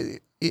here,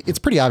 it's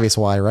pretty obvious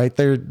why, right?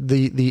 They're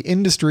the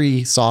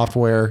industry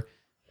software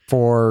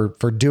for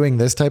doing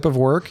this type of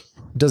work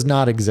does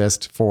not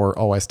exist for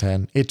OS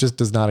 10. It just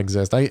does not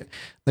exist.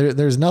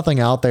 There's nothing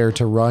out there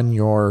to run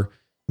your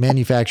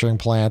manufacturing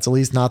plants, at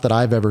least not that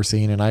I've ever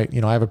seen. And I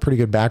have a pretty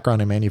good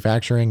background in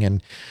manufacturing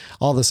and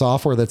all the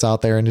software that's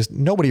out there, and just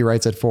nobody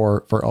writes it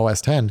for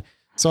OS 10.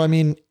 So, I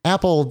mean,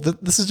 Apple,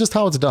 this is just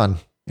how it's done.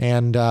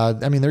 And,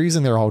 I mean, they're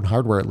using their own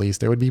hardware, at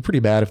least. It would be pretty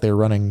bad if they were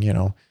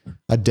running,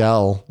 a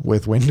Dell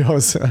with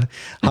Windows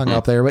hung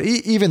up there. But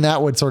even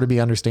that would sort of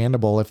be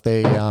understandable if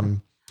they,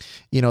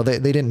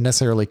 they didn't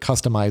necessarily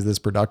customize this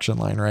production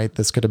line, right?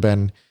 This could have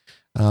been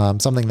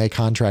something they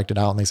contracted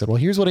out, and they said, well,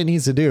 here's what it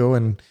needs to do.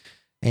 And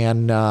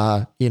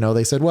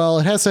they said, well,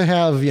 it has to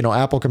have,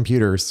 Apple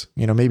computers,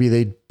 maybe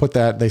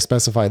they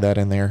specified that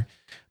in there,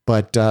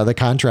 but the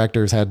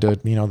contractors had to,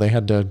 they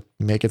had to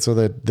make it so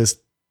that this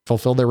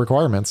fulfilled their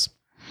requirements.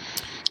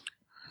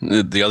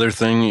 The other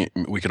thing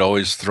we could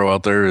always throw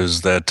out there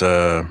is that,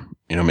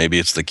 maybe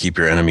it's the keep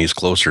your enemies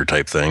closer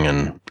type thing.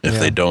 And if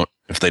they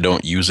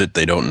don't use it,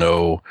 they don't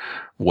know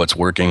what's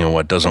working and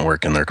what doesn't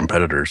work in their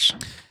competitors.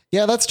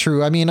 Yeah, that's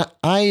true. I mean,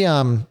 I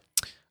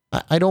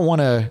don't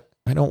want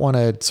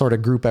to sort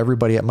of group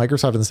everybody at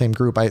Microsoft in the same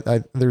group.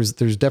 There's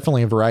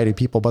definitely a variety of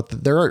people, but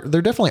there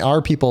definitely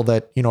are people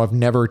that, have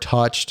never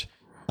touched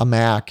a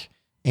Mac.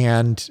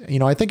 And,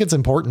 I think it's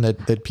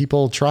important that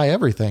people try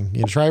everything,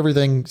 try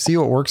everything, see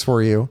what works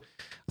for you,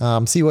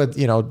 see what,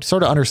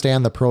 sort of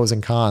understand the pros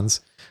and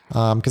cons.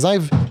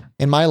 Cause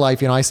in my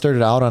life, I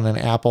started out on an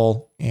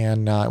Apple,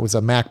 and it was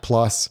a Mac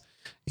Plus,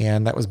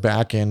 and that was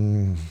back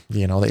in,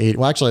 the 80.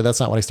 Well, actually, that's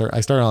not what I started. I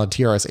started on a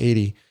TRS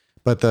 80,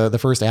 but the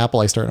first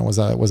Apple I started on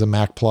was a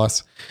Mac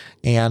Plus.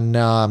 And,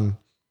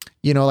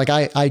 like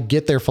I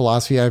get their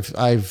philosophy.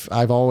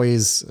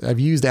 I've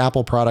used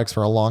Apple products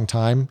for a long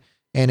time,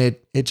 and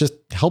it just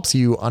helps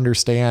you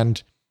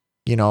understand,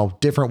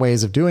 different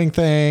ways of doing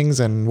things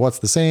and what's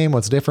the same,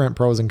 what's different,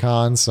 pros and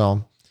cons.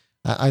 So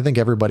I think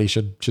everybody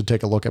should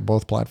take a look at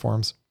both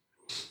platforms.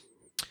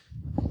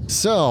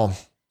 So,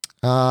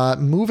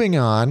 moving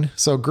on.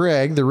 So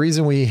Greg, the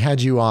reason we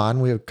had you on,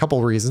 we have a couple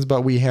of reasons,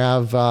 but we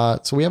have a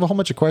whole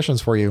bunch of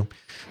questions for you.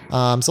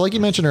 So like you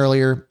mentioned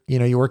earlier,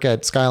 you work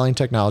at Skyline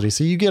Technology,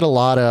 so you get a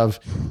lot of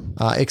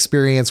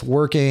experience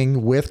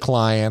working with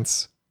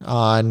clients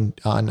on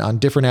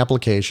different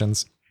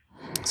applications.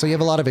 So you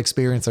have a lot of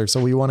experience there. So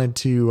we wanted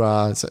to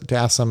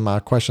ask some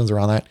questions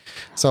around that.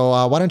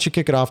 So why don't you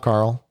kick it off,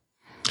 Carl?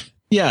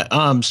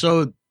 Yeah.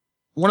 So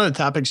one of the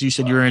topics you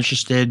said you were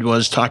interested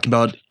was talking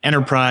about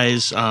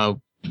enterprise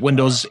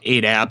Windows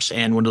 8 apps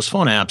and Windows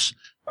Phone apps.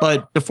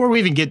 But before we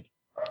even get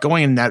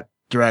going in that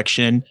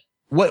direction,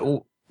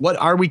 what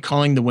are we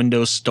calling the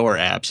Windows Store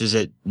apps?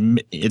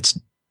 It's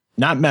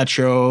not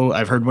Metro.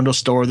 I've heard Windows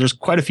Store. There's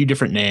quite a few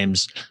different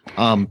names.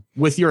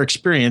 With your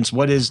experience,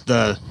 what is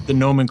the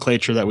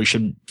nomenclature that we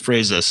should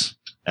phrase this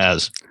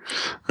as?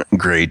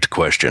 Great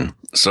question.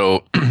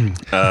 So,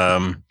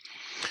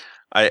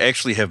 I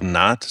actually have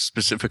not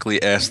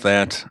specifically asked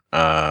that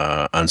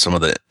on some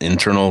of the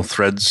internal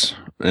threads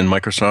in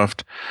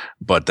Microsoft,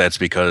 but that's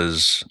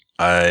because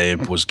I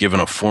was given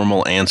a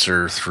formal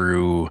answer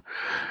through,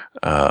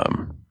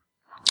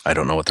 I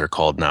don't know what they're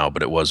called now,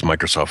 but it was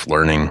Microsoft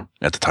Learning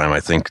at the time. I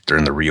think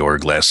during the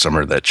reorg last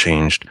summer that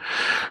changed.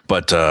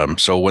 But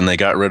so when they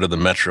got rid of the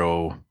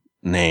Metro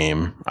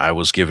name, I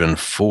was given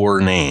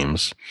 4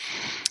 names,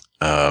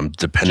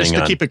 depending Just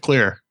to keep it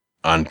clear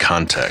on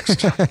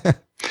context.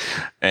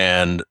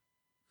 And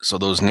so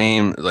those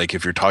names, like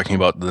if you're talking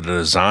about the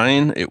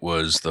design, it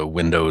was the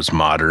Windows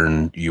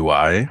Modern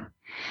UI.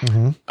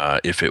 Mm-hmm.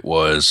 If it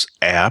was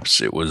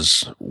apps, it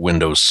was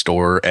Windows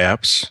Store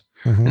apps.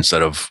 Mm-hmm.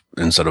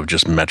 Instead of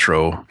just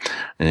Metro,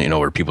 and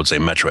where people would say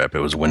Metro app, it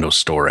was Windows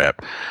Store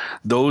app.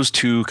 Those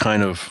two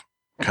kind of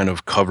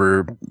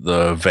cover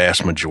the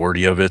vast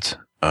majority of it.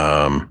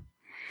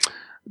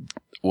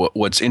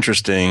 What's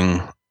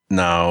interesting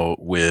now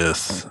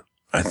with,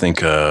 I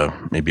think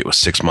maybe it was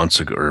 6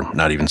 months ago, or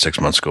not even 6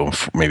 months ago,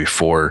 maybe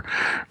 4,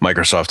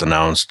 Microsoft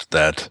announced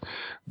that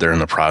they're in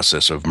the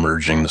process of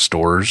merging the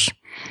stores.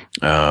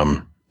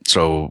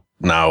 So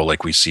now,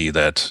 like, we see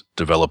that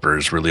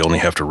developers really only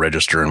have to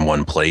register in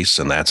one place,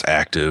 and that's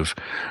active.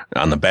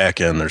 On the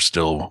back end, there's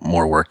still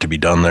more work to be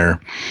done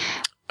there.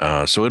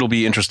 So it'll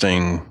be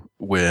interesting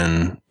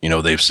when,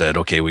 they've said,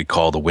 okay, we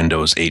call the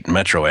Windows 8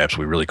 Metro apps,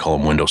 we really call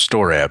them Windows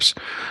Store apps.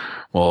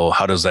 Well,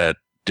 how does that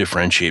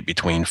differentiate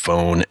between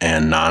phone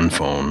and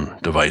non-phone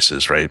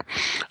devices, right?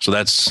 So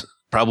that's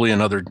probably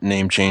another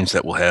name change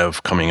that we'll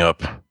have coming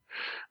up.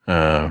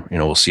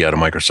 We'll see out of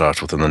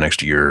Microsoft within the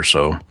next year or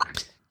so.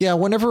 Yeah,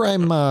 whenever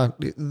I'm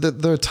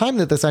the time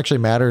that this actually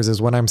matters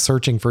is when I'm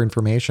searching for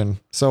information.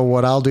 So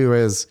what I'll do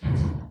is,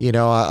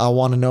 I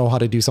want to know how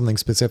to do something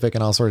specific,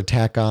 and I'll sort of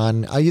tack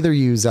on. I either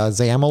use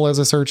XAML as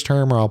a search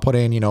term, or I'll put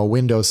in,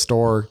 Windows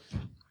Store,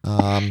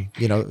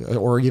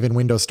 or even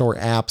Windows Store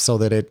app, so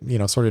that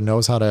it, sort of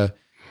knows how to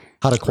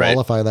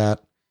qualify that.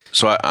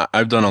 So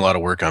I've done a lot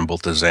of work on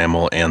both the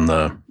XAML and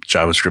the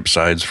JavaScript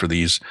sides for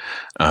these,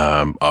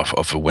 off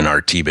of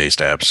WinRT based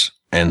apps,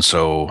 and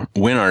so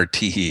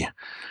WinRT.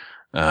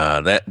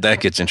 That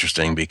gets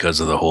interesting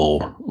because of the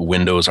whole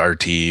Windows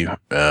RT,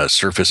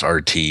 Surface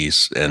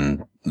RTs,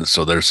 and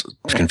so there's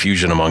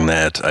confusion among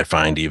that, I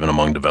find, even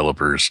among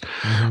developers.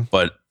 Mm-hmm.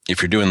 But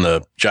if you're doing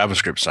the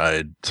JavaScript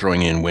side,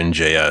 throwing in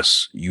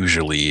WinJS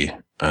usually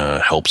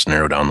helps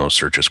narrow down those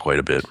searches quite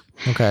a bit.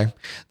 Okay.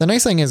 The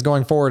nice thing is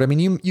going forward, I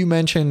mean, you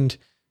mentioned,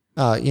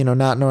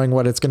 not knowing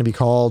what it's going to be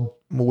called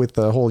with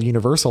the whole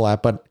Universal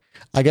app, but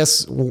I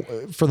guess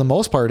for the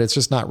most part, it's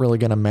just not really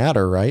going to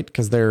matter, right?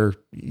 Because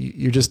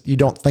you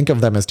don't think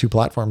of them as 2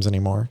 platforms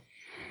anymore.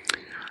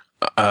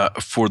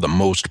 For the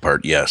most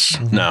part, yes.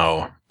 Mm-hmm.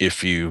 Now,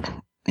 if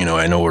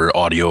I know we're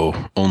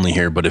audio only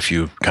here, but if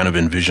you kind of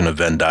envision a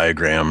Venn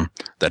diagram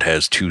that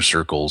has 2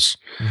 circles,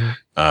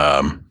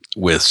 mm-hmm.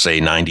 With say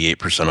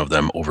 98% of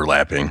them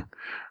overlapping,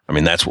 I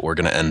mean, that's what we're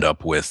going to end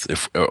up with.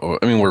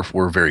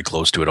 We're very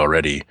close to it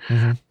already,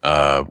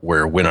 mm-hmm.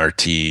 Where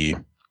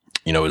WinRT,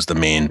 is the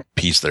main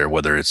piece there,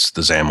 whether it's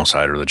the XAML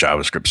side or the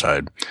JavaScript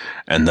side.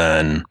 And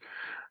then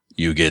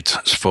you get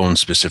phone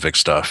specific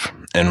stuff.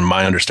 And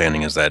my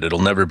understanding is that it'll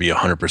never be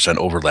 100%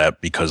 overlap,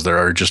 because there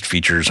are just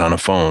features on a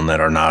phone that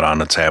are not on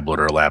a tablet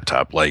or a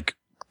laptop, like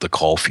the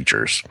call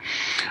features.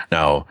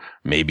 Now,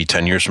 maybe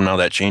 10 years from now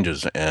that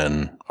changes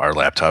and our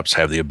laptops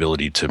have the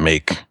ability to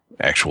make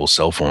actual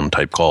cell phone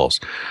type calls.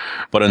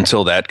 But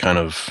until that kind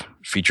of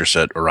feature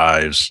set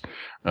arrives,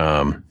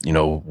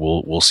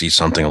 we'll see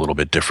something a little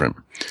bit different.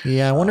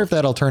 Yeah. I wonder if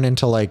that'll turn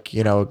into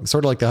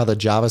sort of like how the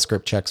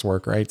JavaScript checks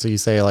work, right? So you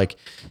say like,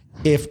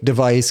 if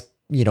device,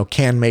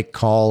 can make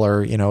call,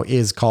 or,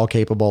 is call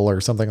capable or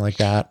something like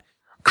that.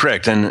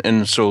 Correct.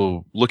 And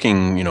so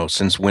looking,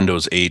 since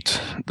Windows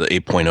 8, the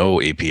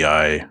 8.0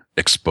 API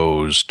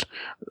exposed,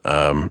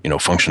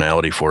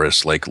 functionality for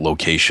us, like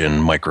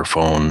location,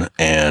 microphone,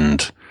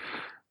 and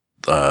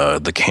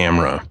the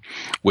camera,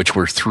 which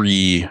were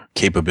 3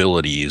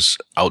 capabilities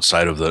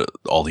outside of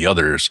all the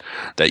others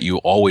that you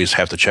always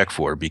have to check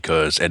for,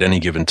 because at any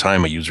given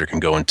time a user can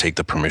go and take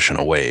the permission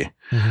away.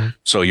 Mm-hmm.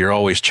 So you're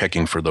always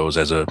checking for those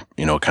as a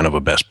kind of a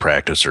best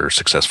practice or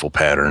successful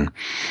pattern.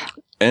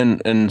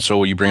 And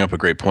so you bring up a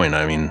great point.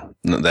 I mean,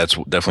 that's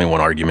definitely one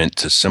argument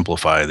to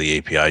simplify the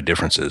API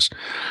differences.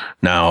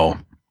 Now,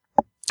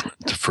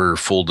 for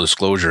full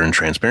disclosure and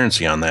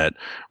transparency on that,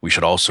 we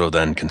should also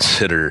then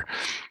consider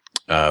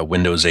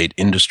Windows 8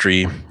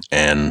 Industry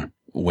and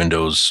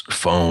Windows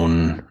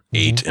Phone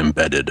 8 mm-hmm.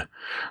 Embedded.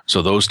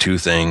 So those 2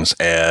 things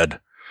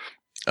add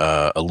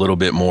a little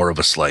bit more of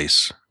a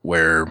slice,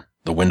 where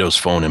the Windows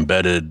Phone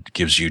Embedded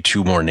gives you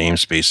 2 more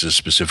namespaces,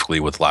 specifically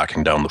with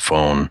locking down the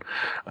phone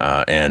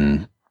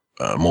and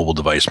mobile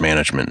device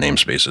management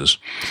namespaces.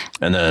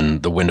 And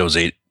then the Windows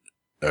 8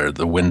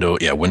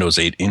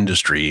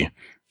 Industry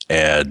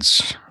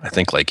adds, I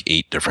think, like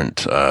 8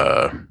 different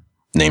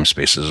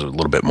namespaces, a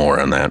little bit more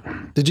on that.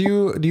 Do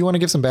you want to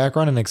give some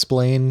background and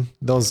explain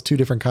those 2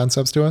 different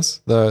concepts to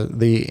us?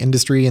 The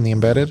industry and the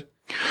embedded?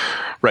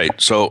 Right.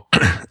 So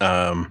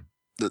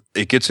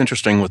it gets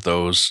interesting with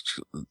those.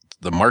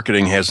 the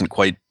marketing hasn't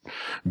quite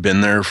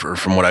been there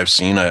from what I've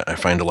seen. I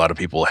find a lot of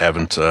people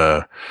haven't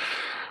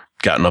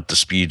gotten up to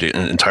speed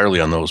entirely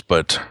on those,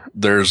 but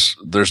there's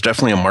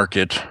definitely a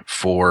market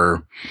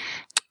for,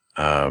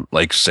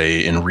 like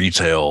say in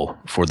retail,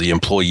 for the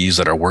employees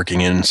that are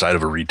working inside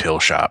of a retail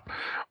shop,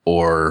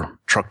 or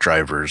truck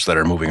drivers that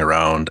are moving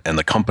around, and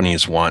the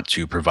companies want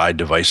to provide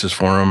devices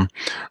for them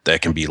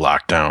that can be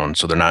locked down.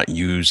 So they're not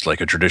used like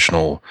a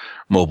traditional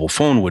mobile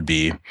phone would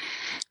be,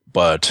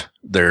 but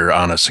they're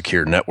on a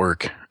secure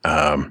network.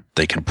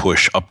 They can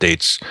push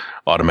updates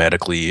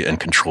automatically and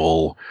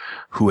control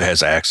who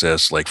has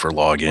access, like for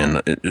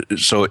login.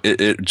 So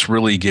it's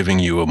really giving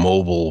you a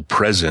mobile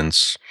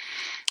presence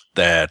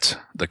that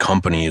the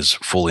company is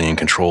fully in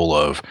control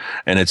of.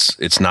 And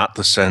it's not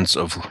the sense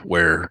of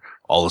where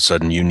all of a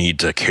sudden you need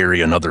to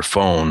carry another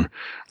phone,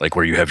 like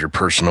where you have your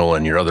personal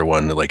and your other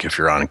one, like if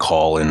you're on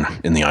call in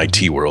the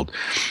IT world.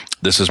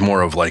 This is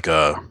more of like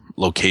a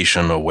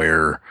location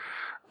aware,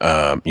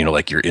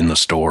 like you're in the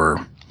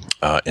store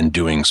and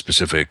doing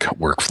specific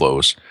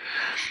workflows.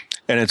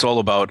 And it's all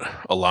about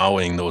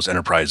allowing those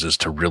enterprises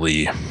to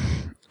really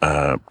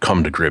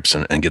come to grips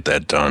and get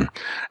that done.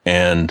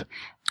 And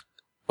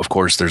of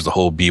course, there's the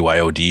whole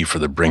BYOD for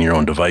the bring your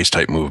own device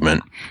type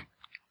movement.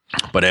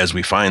 But as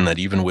we find that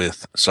even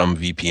with some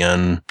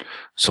VPN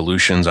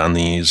solutions on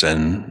these,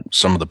 and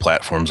some of the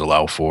platforms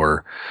allow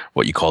for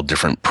what you call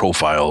different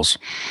profiles,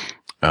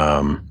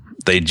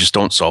 they just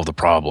don't solve the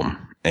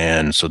problem.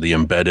 And so the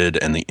embedded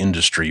and the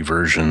industry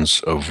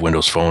versions of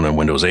Windows Phone and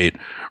Windows 8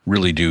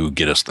 really do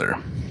get us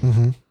there.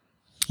 Mm-hmm.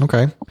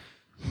 Okay.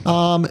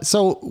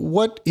 So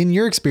what, in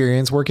your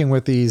experience working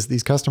with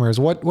these customers,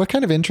 what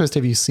kind of interest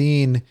have you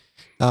seen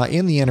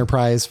in the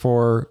enterprise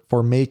for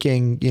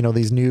making,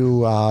 these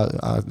new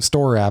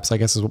store apps, I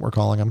guess is what we're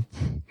calling them?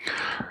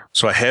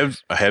 So I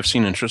have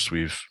seen interest.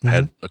 We've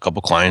had a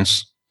couple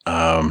clients.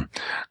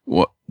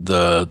 What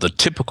the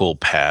typical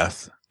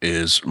path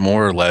is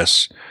more or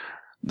less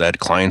that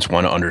clients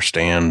want to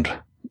understand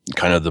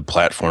kind of the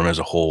platform as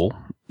a whole,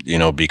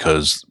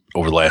 because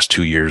over the last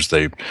 2 years,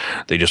 they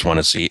just want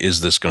to see,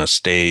 is this going to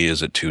stay?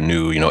 Is it too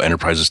new?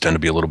 Enterprises tend to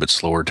be a little bit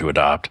slower to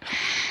adopt.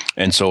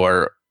 And so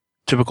our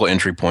typical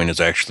entry point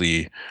is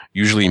actually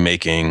usually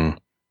making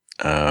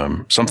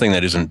something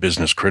that isn't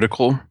business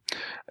critical.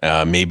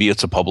 Maybe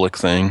it's a public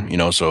thing,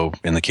 so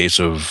in the case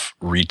of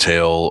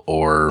retail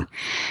or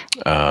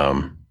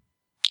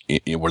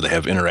where they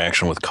have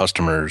interaction with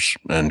customers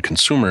and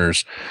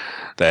consumers,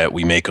 that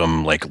we make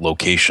them like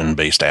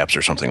location-based apps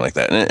or something like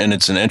that. And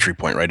it's an entry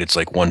point, right? It's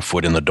like 1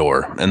 foot in the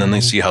door. And then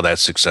they see how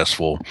that's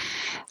successful,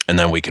 and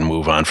then we can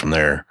move on from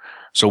there.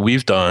 So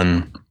we've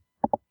done,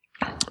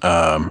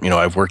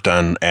 I've worked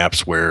on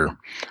apps where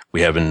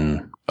we have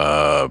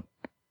a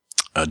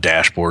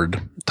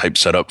dashboard type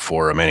setup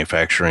for a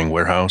manufacturing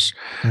warehouse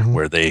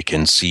where they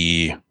can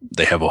see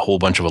they have a whole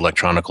bunch of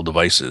electronical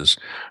devices.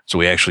 So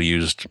we actually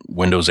used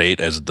Windows 8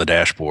 as the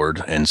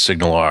dashboard and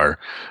SignalR,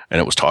 and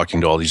it was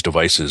talking to all these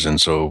devices. And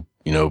so,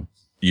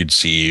 you'd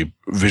see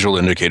visual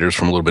indicators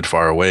from a little bit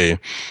far away,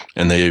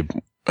 and they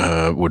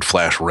would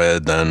flash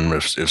red then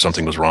if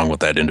something was wrong with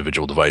that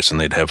individual device, and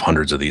they'd have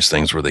hundreds of these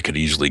things where they could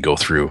easily go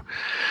through.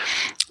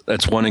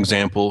 That's one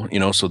example,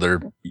 so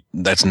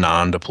that's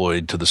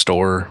non-deployed to the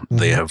store.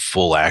 They have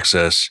full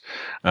access,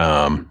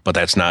 but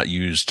that's not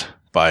used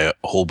by a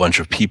whole bunch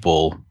of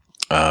people,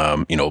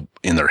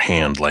 in their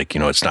hand. Like,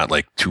 it's not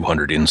like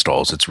 200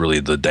 installs. It's really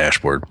the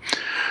dashboard.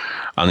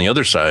 On the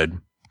other side,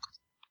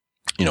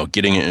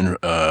 getting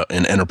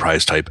an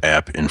enterprise type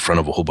app in front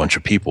of a whole bunch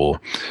of people.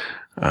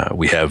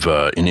 We have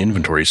an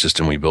inventory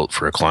system we built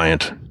for a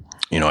client.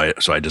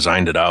 So I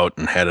designed it out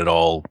and had it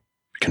all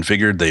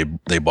configured.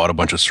 They bought a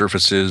bunch of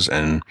surfaces,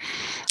 and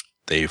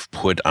they've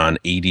put on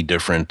 80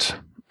 different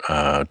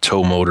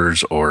tow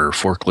motors or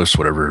forklifts,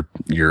 whatever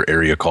your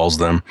area calls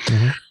them.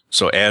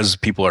 So as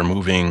people are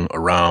moving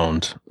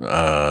around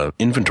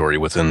inventory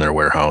within their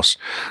warehouse,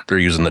 they're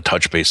using the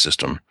touch-based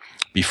system.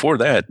 Before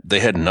that, they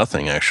had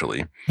nothing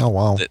actually. Oh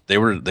wow! They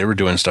were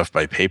doing stuff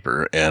by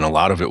paper, and a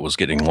lot of it was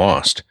getting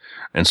lost.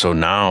 And so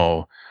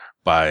now,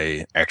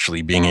 by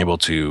actually being able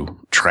to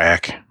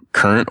track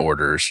current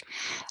orders,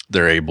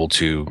 they're able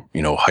to,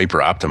 hyper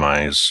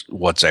optimize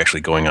what's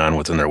actually going on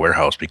within their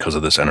warehouse because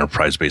of this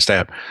enterprise-based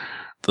app.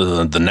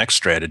 The next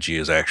strategy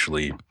is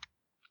actually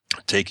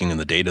taking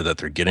the data that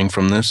they're getting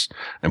from this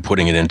and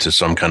putting it into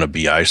some kind of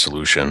BI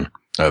solution,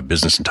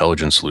 business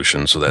intelligence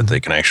solution, so that they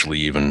can actually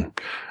even,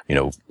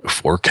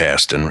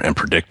 forecast and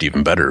predict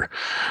even better.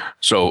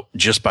 So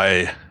just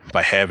by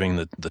having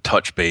the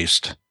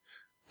touch-based,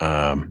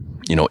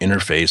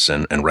 interface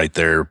and right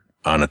there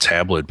on a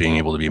tablet being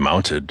able to be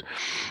mounted.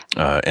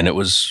 And it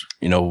was,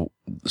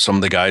 some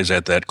of the guys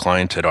at that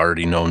client had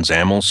already known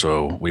XAML.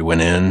 So we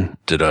went in,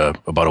 did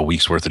about a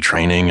week's worth of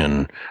training,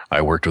 and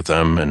I worked with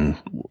them, and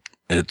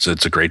it's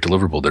a great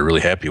deliverable. They're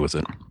really happy with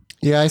it.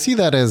 Yeah. I see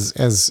that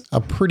as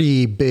a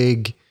pretty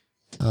big,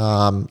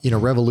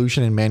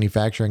 revolution in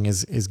manufacturing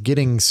is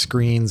getting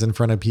screens in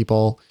front of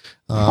people.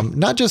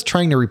 Not just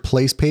trying to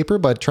replace paper,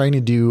 but trying to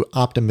do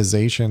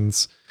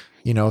optimizations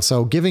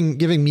So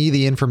giving me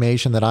the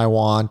information that I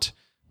want,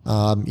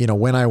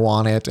 when I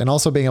want it, and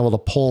also being able to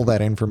pull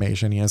that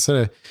information, instead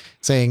of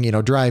saying,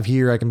 drive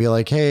here, I can be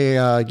like, hey,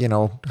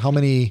 how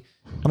many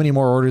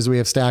more orders we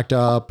have stacked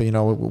up,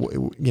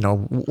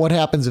 what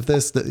happens if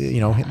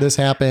this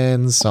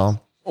happens. So,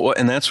 well,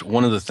 and that's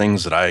one of the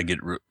things that I get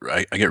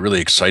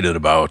really excited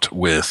about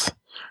with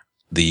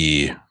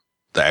the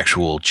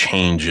actual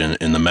change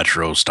in the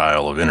Metro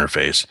style of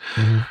interface,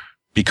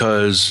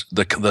 because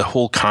the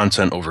whole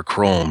content over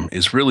Chrome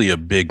is really a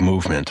big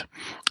movement.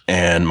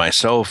 And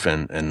myself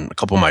and a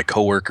couple of my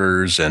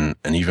coworkers and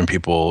even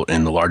people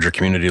in the larger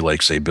community,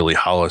 like say Billy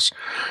Hollis,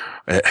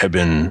 have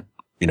been,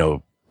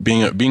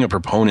 being a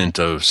proponent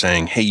of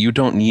saying, hey, you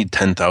don't need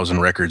 10,000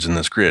 records in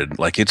this grid.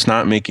 Like, it's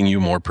not making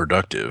you more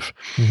productive.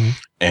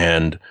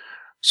 And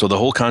so the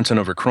whole content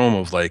over Chrome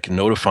of like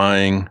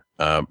notifying,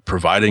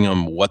 providing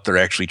them what they're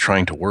actually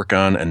trying to work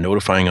on and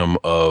notifying them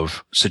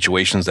of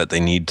situations that they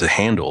need to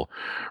handle,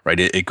 right?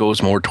 It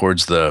goes more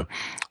towards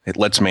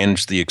let's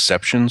manage the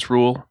exceptions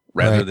rule.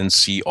 Rather than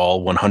see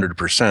all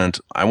 100%,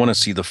 I want to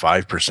see the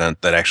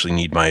 5% that actually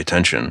need my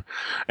attention.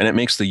 And it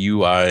makes the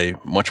UI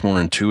much more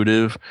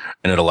intuitive,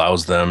 and it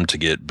allows them to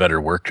get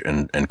better work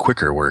and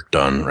quicker work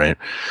done, right?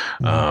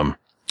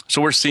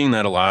 So we're seeing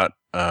that a lot,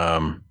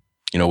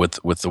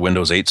 with the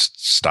Windows 8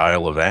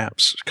 style of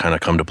apps kind of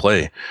come to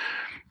play.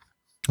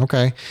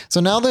 Okay.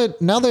 So now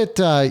that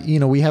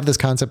we have this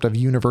concept of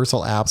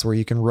universal apps where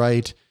you can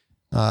write,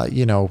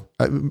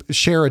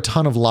 share a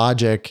ton of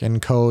logic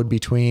and code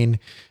between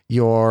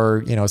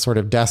your, sort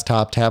of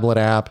desktop tablet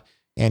app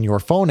and your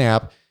phone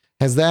app.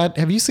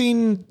 Have you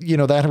seen,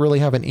 that really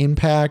have an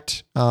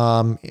impact,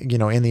 in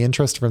the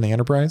interest from the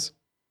enterprise?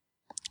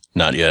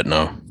 Not yet.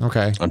 No.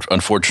 Okay.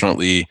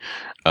 Unfortunately.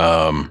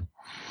 And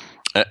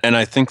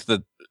I think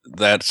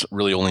that's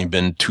really only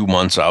been 2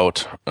 months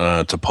out,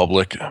 to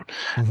public.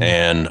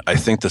 And I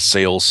think the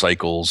sales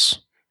cycles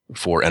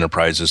for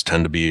enterprises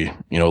tend to be,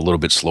 a little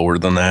bit slower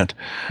than that.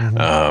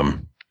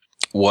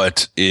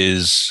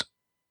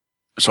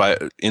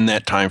 In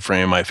that time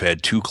frame, I've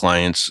had 2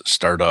 clients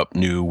start up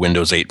new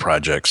Windows 8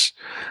 projects,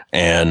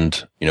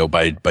 and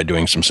by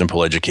doing some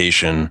simple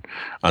education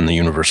on the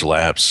universal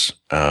apps,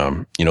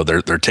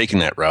 they're taking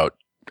that route,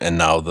 and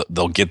now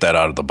they'll get that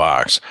out of the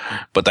box.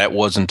 But that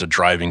wasn't a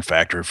driving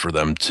factor for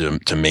them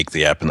to make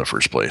the app in the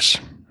first place.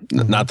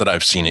 Not that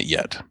I've seen it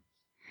yet.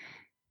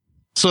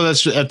 So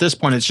that's, at this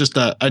point, it's just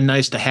a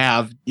nice to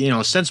have,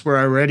 since we're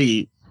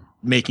already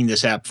making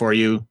this app for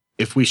you,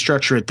 if we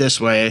structure it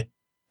this way,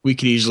 we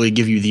could easily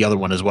give you the other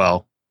one as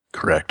well.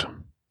 Correct.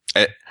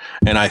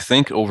 And I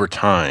think over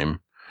time,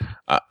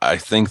 I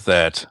think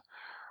that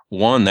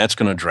one, that's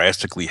going to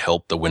drastically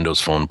help the Windows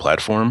Phone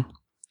platform.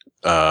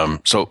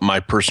 So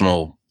my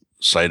personal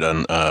insight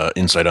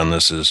on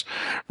this is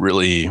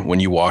really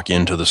when you walk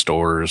into the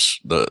stores,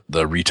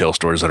 the retail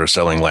stores that are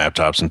selling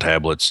laptops and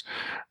tablets,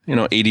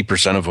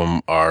 80% of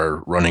them are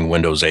running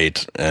Windows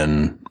 8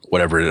 and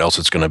whatever else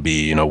it's going to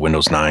be,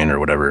 Windows 9 or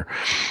whatever.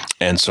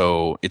 And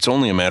so it's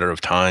only a matter of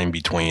time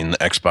between the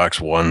Xbox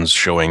Ones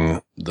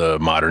showing the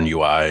modern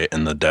UI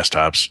and the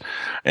desktops.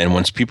 And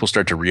once people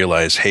start to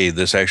realize, hey,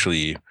 this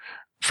actually,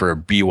 for a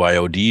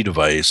BYOD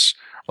device,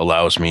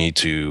 allows me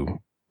to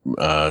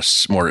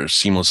more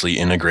seamlessly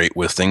integrate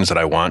with things that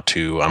I want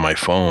to on my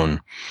phone,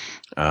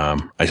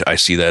 I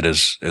see that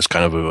as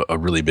kind of a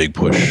really big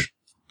push.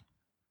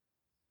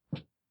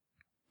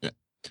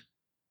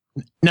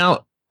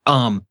 Now,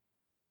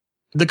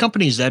 the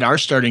companies that are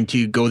starting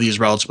to go these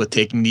routes with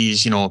taking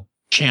these,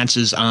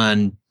 chances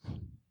on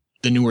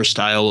the newer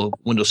style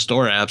Windows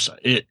Store apps,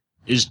 it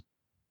is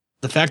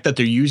the fact that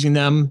they're using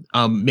them,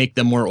 make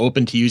them more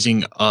open to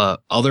using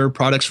other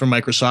products from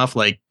Microsoft,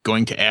 like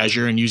going to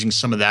Azure and using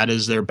some of that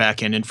as their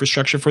backend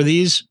infrastructure for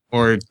these,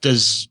 or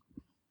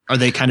are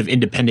they kind of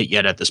independent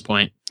yet at this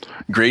point?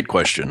 Great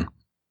question.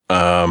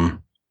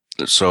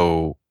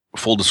 So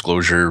full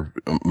disclosure,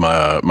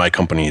 my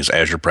company's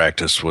Azure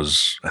practice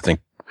was, I think,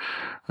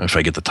 if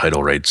I get the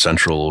title right,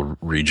 Central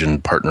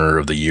Region Partner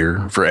of the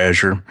Year for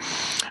Azure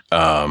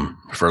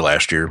for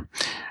last year.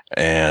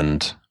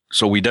 And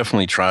so we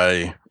definitely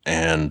try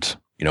and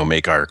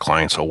make our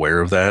clients aware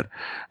of that.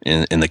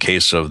 In the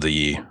case of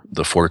the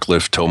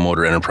forklift tow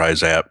motor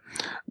enterprise app,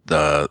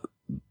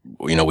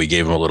 we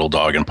gave them a little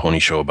dog and pony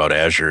show about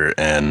Azure,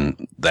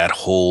 and that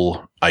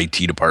whole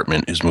IT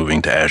department is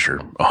moving to Azure,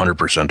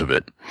 100% of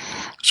it.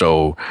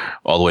 So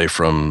all the way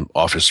from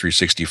Office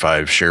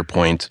 365,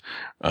 SharePoint,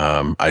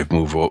 I've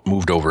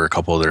moved over a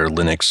couple of their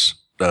Linux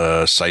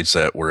sites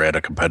that were at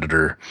a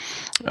competitor.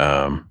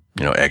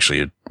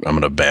 Actually, I'm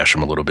going to bash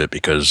them a little bit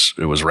because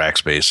it was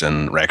Rackspace,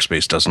 and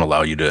Rackspace doesn't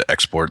allow you to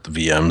export the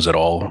VMs at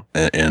all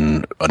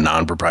in a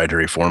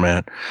non-proprietary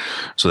format.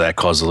 So that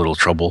caused a little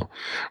trouble.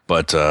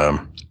 But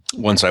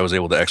once I was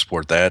able to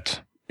export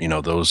that,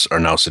 those are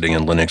now sitting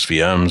in Linux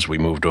VMs. We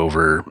moved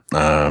over.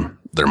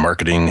 Their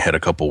marketing had a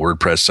couple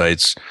WordPress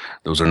sites.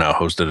 Those are now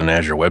hosted in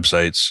Azure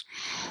websites.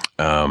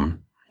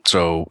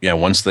 So yeah,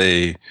 once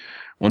they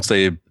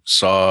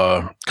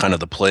saw kind of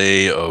the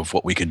play of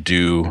what we could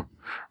do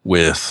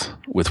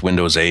with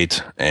Windows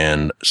 8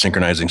 and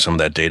synchronizing some of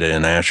that data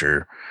in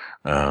Azure,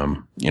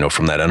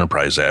 from that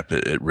enterprise app,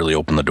 it really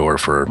opened the door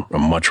for a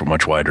much,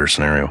 much wider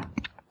scenario.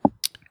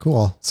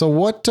 Cool. So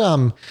what,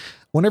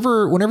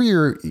 whenever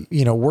you're,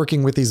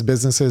 working with these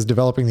businesses,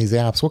 developing these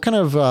apps, what kind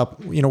of,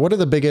 what are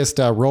the biggest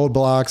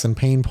roadblocks and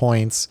pain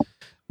points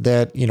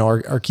that,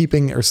 are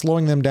keeping or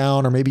slowing them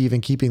down, or maybe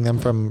even keeping them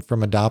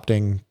from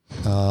adopting,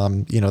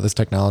 this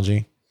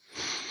technology?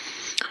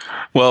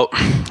 Well,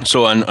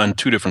 so on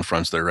two different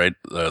fronts there, right?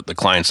 The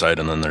client side,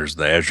 and then there's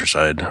the Azure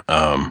side.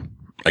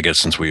 I guess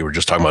since we were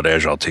just talking about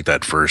Azure, I'll take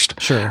that first.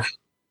 Sure.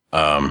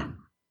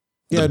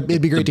 It'd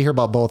be great to hear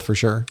about both for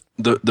sure.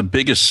 The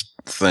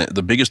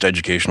biggest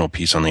educational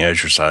piece on the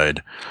Azure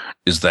side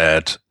is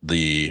that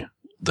the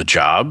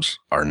jobs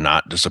are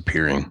not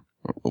disappearing.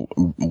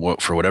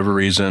 For whatever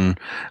reason,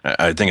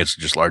 I think it's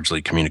just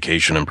largely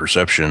communication and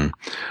perception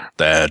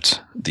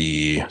that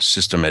the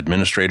system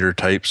administrator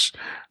types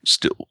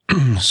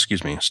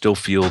still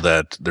feel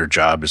that their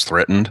job is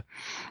threatened.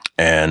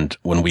 And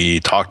when we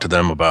talk to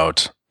them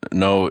about,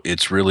 no,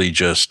 it's really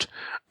just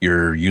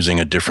you're using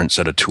a different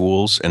set of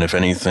tools, and if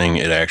anything,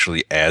 it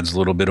actually adds a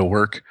little bit of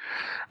work.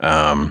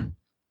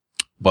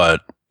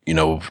 But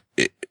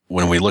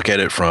when we look at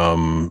it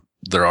from,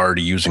 they're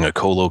already using a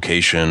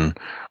co-location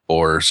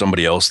or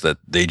somebody else that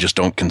they just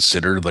don't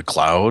consider the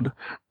cloud,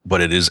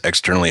 but it is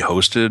externally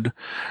hosted.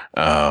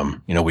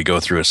 We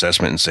go through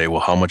assessment and say, well,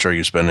 how much are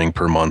you spending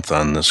per month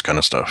on this kind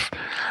of stuff?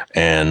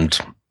 And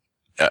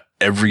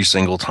every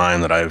single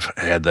time that I've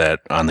had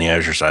that on the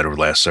Azure side over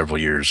the last several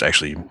years,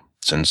 actually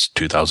since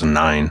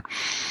 2009,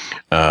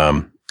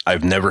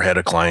 I've never had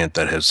a client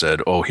that has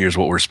said, oh, here's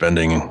what we're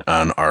spending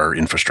on our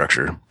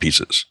infrastructure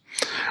pieces.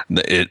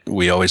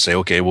 We always say,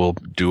 okay, we'll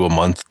do a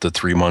month to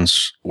 3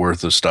 months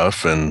worth of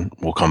stuff and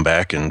we'll come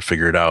back and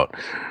figure it out.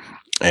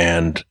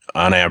 And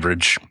on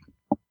average,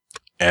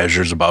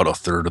 Azure's about a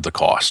third of the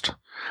cost.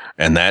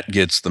 And that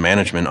gets the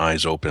management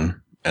eyes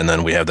open. And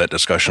then we have that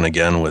discussion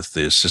again with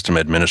the system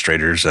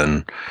administrators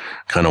and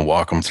kind of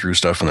walk them through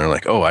stuff. And they're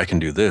like, oh, I can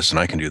do this and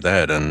I can do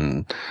that.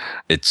 And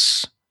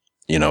it's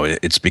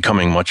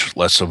becoming much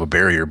less of a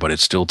barrier, but it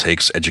still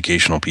takes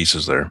educational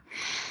pieces there.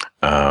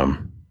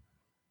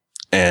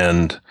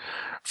 And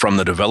from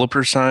the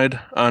developer side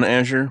on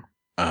Azure,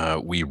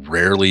 we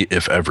rarely,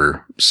 if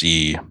ever,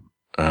 see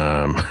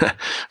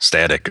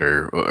static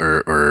or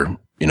a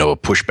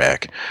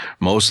pushback.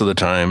 Most of the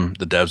time,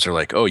 the devs are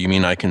like, "Oh, you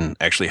mean I can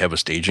actually have a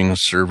staging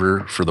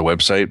server for the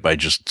website by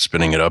just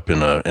spinning it up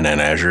in an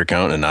Azure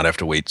account and not have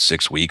to wait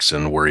 6 weeks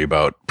and worry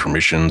about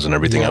permissions and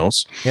everything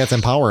else?" Yeah, it's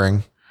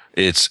empowering.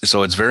 It's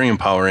very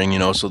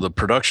empowering, so the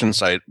production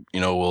site,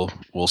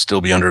 will still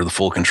be under the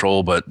full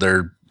control, but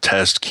they're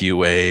test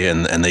QA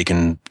and they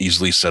can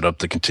easily set up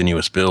the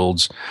continuous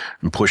builds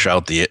and push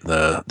out the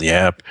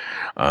app.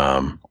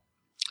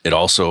 It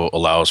also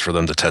allows for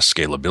them to test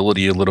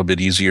scalability a little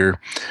bit easier.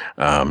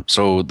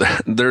 So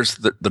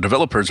the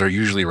developers are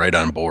usually right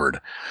on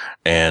board,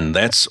 and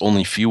that's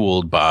only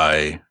fueled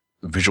by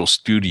Visual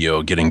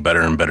Studio getting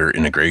better and better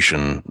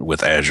integration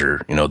with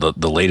Azure.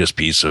 The latest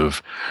piece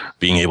of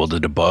being able to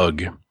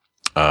debug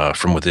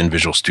from within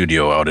Visual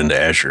Studio out into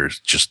Azure is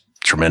just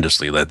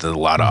tremendously. That a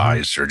lot of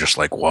eyes are just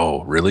like,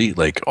 whoa, really?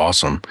 Like,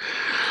 awesome.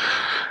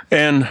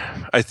 And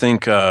I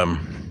think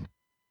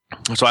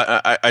so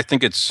I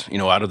think it's,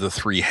 out of the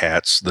three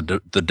hats, the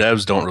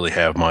devs don't really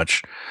have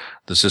much.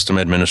 The system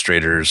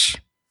administrators,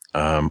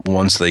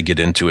 once they get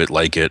into it,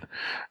 like it,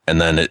 and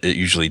then it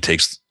usually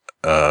takes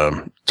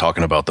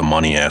talking about the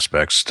money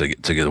aspects to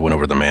get win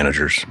over the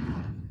managers.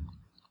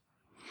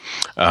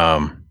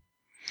 So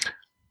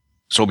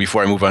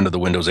before I move on to the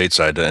Windows 8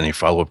 side, any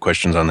follow-up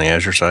questions on the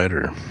Azure side,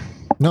 or?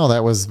 No,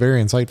 that was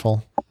very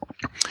insightful.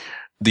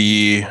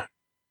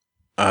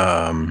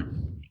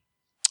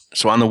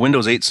 So on the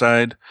Windows 8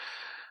 side,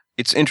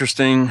 it's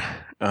interesting.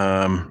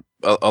 A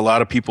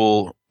lot of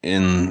people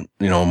in,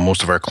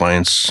 most of our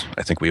clients,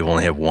 I think we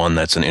only have one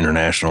that's an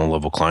international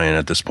level client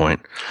at this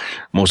point.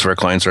 Most of our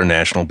clients are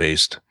national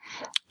based.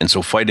 And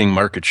so fighting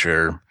market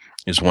share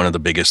is one of the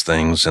biggest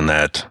things in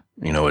that,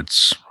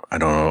 it's, I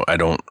don't know, I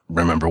don't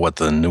remember what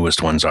the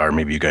newest ones are.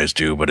 Maybe you guys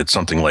do, but it's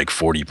something like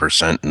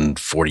 40% and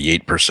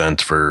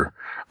 48% for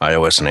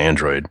iOS and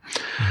Android.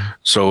 Mm-hmm.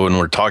 So when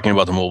we're talking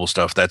about the mobile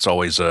stuff, that's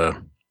always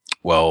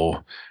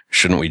well,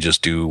 shouldn't we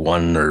just do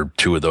one or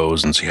two of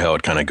those and see how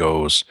it kind of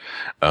goes?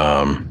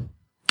 And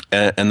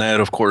that,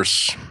 of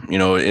course,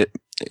 that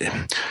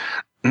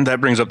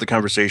brings up the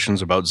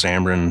conversations about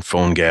Xamarin,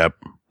 PhoneGap.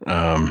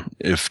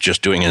 If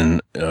just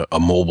doing a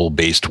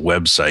mobile-based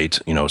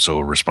website, so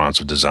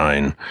responsive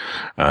design,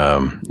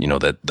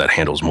 that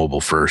handles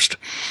mobile first.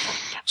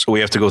 So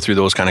we have to go through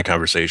those kind of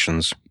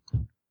conversations.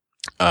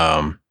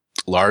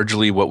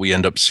 Largely what we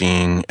end up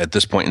seeing at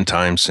this point in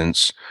time,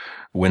 since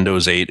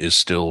Windows 8 is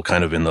still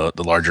kind of in the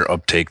larger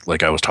uptake,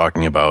 like I was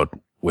talking about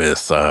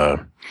with,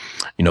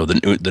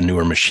 the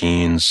newer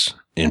machines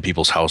in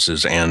people's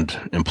houses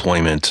and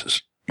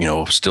employment,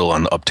 still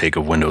on the uptake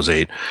of Windows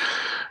 8.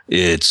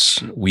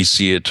 We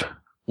see it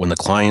when the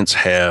clients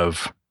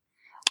have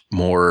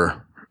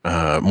more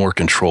more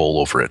control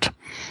over it.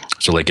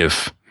 So like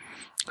if,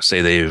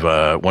 say they've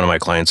one of my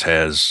clients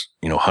has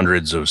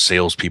hundreds of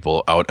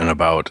salespeople out and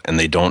about, and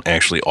they don't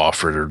actually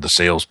offer the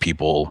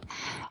salespeople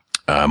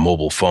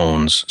mobile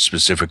phones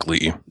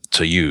specifically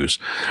to use,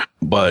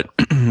 but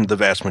the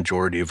vast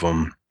majority of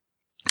them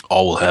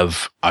all will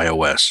have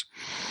iOS.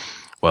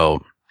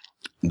 Well,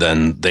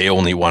 then they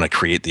only want to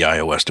create the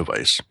iOS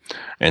device.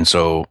 And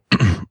so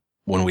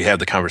when we have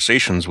the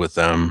conversations with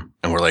them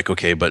and we're like,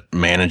 okay, but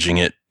managing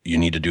it, you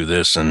need to do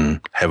this and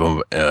have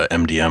a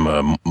MDM,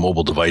 a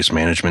mobile device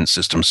management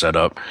system set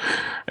up,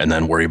 and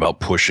then worry about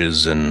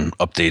pushes and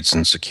updates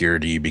and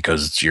security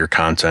because it's your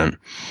content.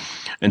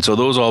 And so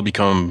those all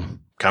become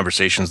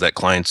conversations that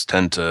clients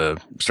tend to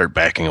start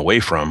backing away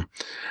from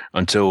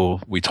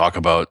until we talk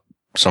about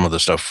some of the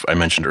stuff I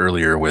mentioned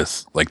earlier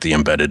with like the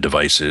embedded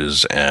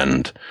devices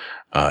and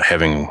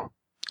having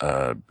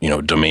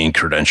domain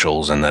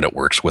credentials, and that it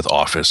works with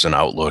Office and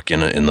Outlook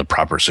in the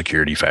proper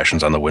security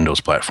fashions on the Windows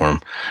platform,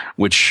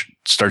 which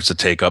starts to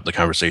take up the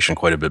conversation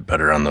quite a bit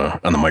better on the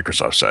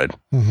Microsoft side.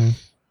 Mm-hmm.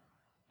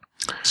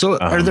 So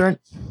do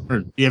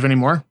you have any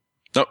more?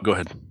 No, go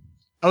ahead.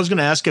 I was going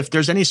to ask if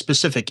there's any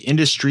specific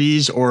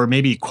industries or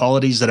maybe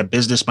qualities that a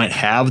business might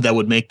have that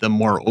would make them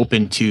more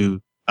open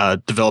to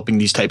developing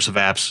these types of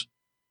apps.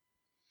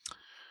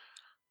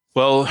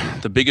 Well,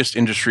 the biggest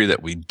industry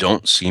that we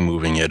don't see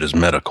moving yet is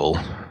medical,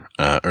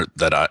 or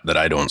that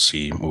I don't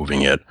see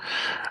moving yet.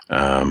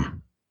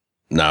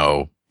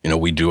 Now,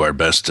 we do our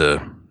best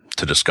to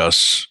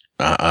discuss,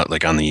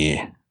 like on the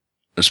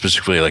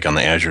specifically like on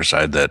the Azure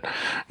side, that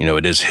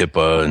it is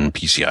HIPAA and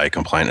PCI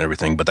compliant and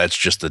everything, but that's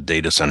just the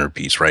data center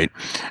piece, right?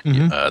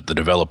 Mm-hmm. The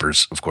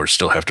developers, of course,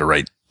 still have to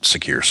write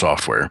secure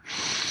software,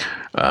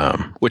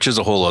 which is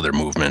a whole other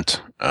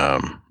movement.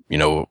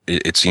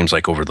 It seems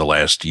like over the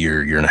last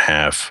year and a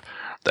half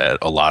that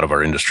a lot of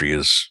our industry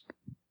is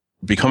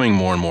becoming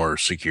more and more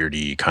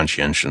security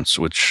conscientious,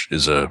 which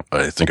is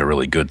I think a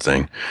really good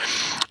thing.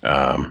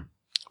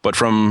 But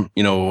from,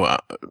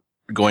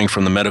 going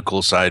from the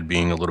medical side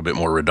being a little bit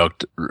more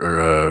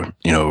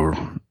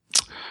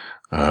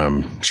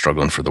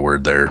struggling for the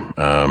word there,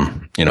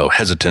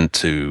 hesitant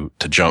to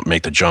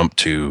make the jump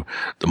to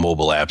the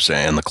mobile apps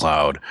and the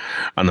cloud.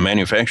 On the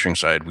manufacturing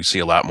side, we see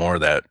a lot more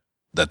that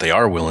they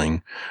are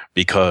willing,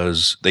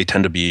 because they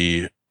tend to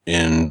be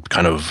in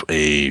kind of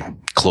a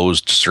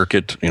closed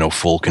circuit,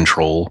 full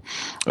control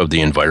of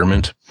the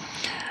environment.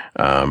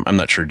 I'm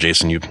not sure,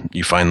 Jason,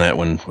 you find that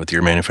with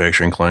your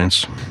manufacturing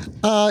clients?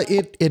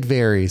 It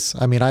varies.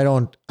 I mean, I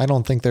don't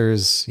think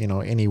there's,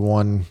 any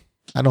one,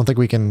 I don't think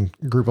we can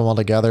group them all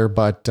together,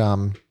 but,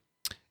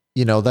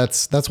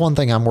 that's one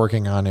thing I'm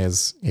working on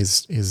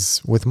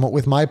is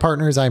with my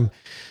partners. I'm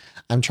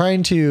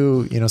trying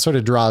to, sort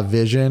of draw a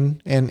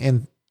vision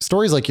and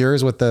stories like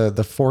yours with the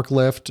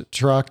forklift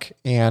truck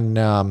and,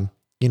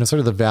 sort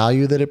of the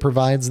value that it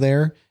provides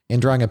there,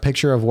 and drawing a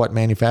picture of what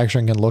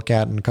manufacturing can look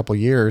at in a couple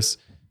of years.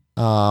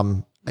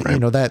 Right.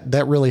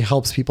 That really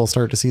helps people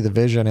start to see the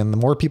vision, and the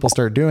more people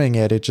start doing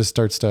it, it just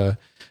starts to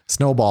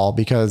snowball,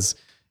 because,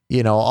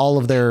 all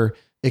of their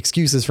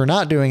excuses for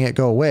not doing it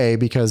go away,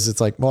 because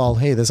it's like, well,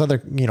 hey, this other,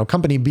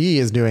 company B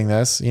is doing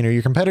this,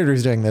 your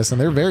competitor's doing this,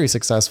 and they're very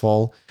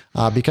successful,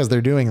 because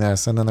they're doing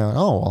this. And then they're like,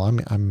 oh,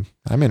 well,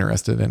 I'm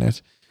interested in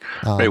it.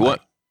 Right.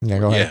 What? Yeah,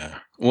 go ahead. Yeah.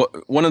 Well,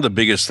 one of the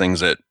biggest things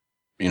that,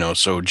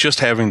 so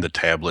just having the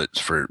tablets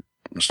for,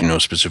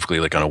 specifically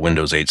like on a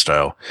Windows 8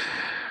 style,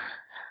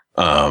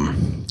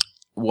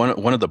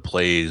 one of the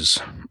plays,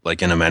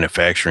 like in a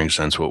manufacturing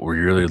sense, what we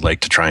really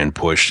like to try and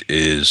push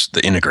is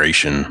the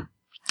integration.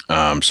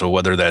 So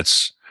whether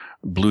that's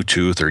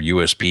Bluetooth or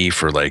USB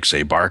for, like,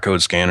 say,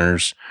 barcode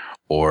scanners,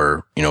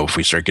 or, if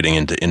we start getting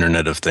into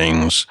Internet of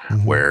Things,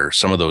 mm-hmm. where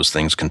some of those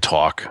things can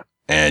talk,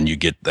 and you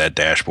get that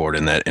dashboard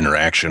and that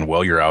interaction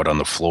while you're out on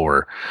the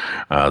floor,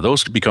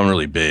 those could become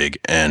really big.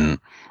 And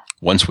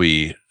once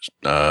we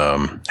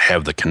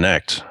have the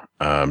Connect,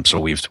 so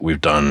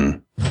we've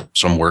done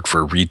some work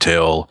for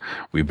retail.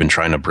 We've been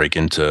trying to break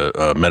into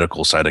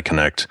medical side of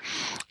Connect.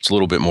 It's a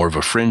little bit more of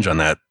a fringe on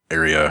that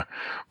area,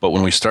 but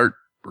when we start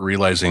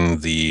realizing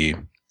the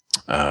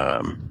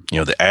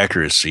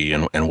accuracy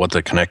and what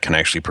the Connect can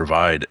actually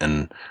provide,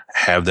 and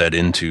have that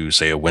into,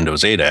 say, a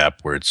Windows 8 app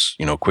where it's,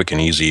 quick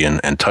and easy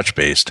and touch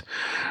based,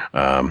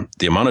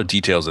 the amount of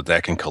details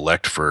that can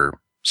collect for,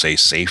 say,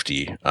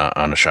 safety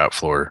on a shop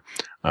floor,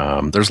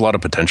 there's a lot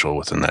of potential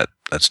within that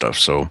stuff.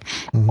 So,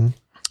 mm-hmm.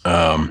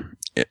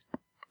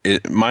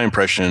 My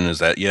impression is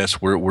that,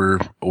 yes, we're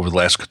over the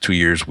last 2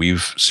 years,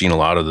 we've seen a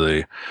lot of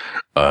the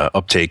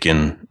uptake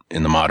in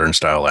the modern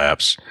style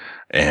apps,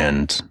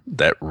 and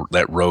that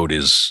road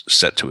is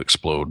set to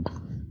explode.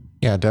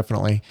 Yeah,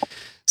 definitely.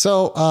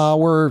 So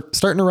we're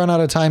starting to run out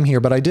of time here,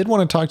 but I did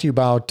want to talk to you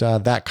about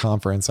that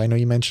conference. I know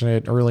you mentioned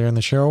it earlier in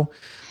the show.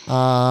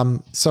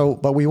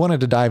 But we wanted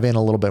to dive in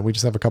a little bit. We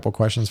just have a couple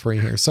questions for you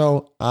here.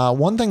 So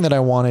one thing that I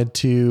wanted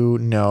to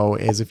know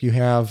is if you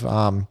have,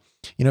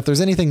 if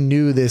there's anything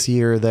new this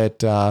year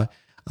that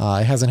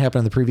hasn't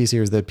happened in the previous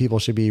years that people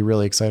should be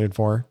really excited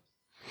for.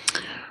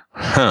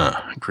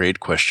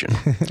 Great question.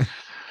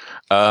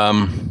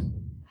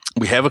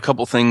 We have a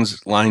couple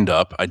things lined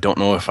up. I don't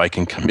know if I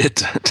can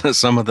commit to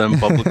some of them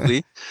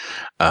publicly.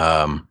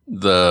 For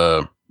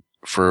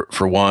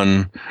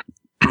one,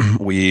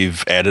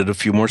 we've added a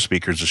few more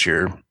speakers this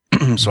year.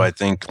 So I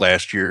think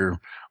last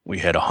year we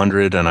had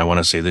 100, and I want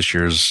to say this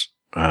year's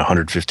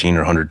 115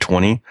 or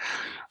 120.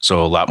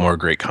 So a lot more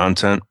great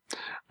content.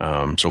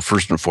 So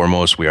first and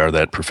foremost, we are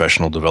that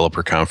professional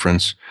developer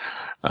conference.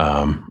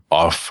 Kind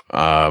of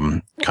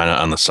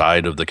on the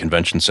side of the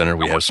convention center,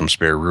 we have some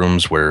spare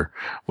rooms where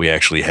we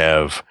actually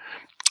have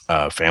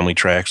family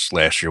tracks.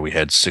 Last year we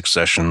had 6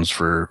 sessions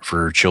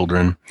for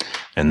children,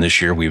 and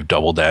this year we've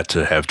doubled that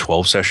to have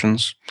 12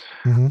 sessions.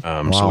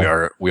 Wow.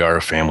 So we are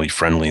a family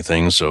friendly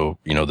thing. So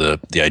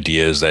the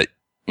idea is that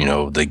we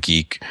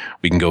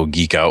can go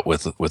geek out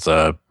with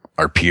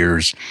our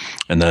peers,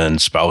 and then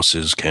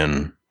spouses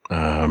can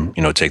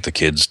take the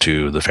kids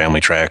to the family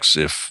tracks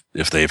if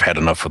they've had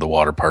enough for the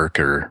water park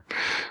or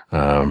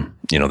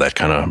that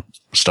kind of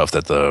stuff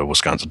that the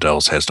Wisconsin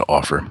Dells has to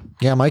offer.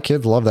 Yeah, my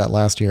kids loved that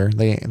last year.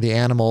 The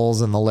animals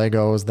and the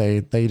Legos,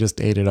 they just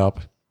ate it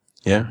up.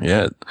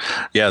 Yeah.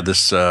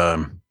 This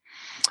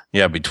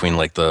between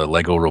like the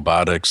Lego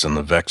robotics and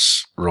the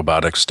Vex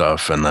robotic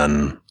stuff, and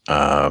then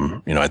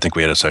I think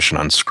we had a session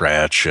on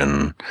Scratch,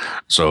 and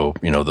so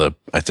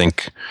I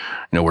think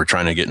we're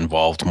trying to get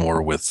involved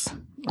more with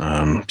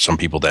some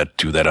people that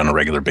do that on a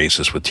regular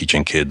basis with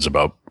teaching kids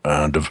about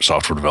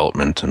software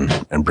development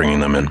and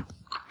bringing them in.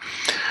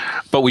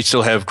 But we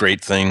still have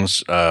great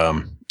things,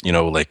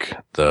 like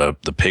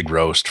the pig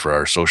roast for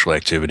our social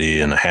activity,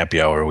 and a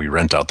happy hour. We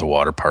rent out the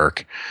water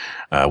park.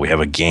 We have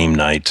a game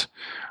night.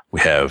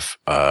 We have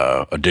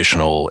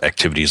additional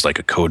activities like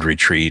a code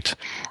retreat.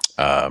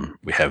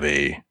 We have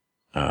a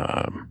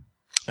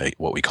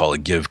what we call a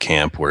give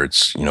camp, where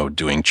it's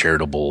doing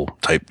charitable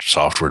type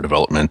software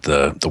development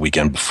the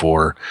weekend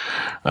before.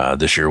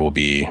 This year we'll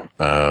be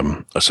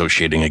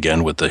associating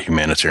again with the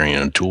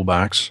Humanitarian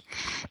Toolbox.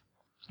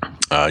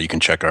 You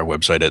can check our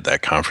website at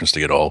that conference to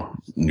get all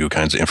new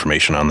kinds of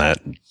information on that.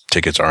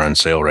 Tickets are on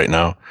sale right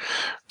now.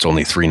 It's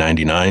only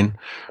 $3.99.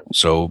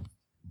 So,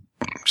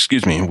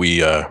 excuse me,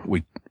 we are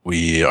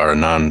a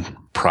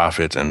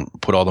non-profit and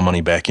put all the money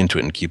back into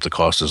it and keep the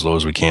cost as low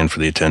as we can for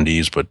the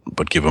attendees, but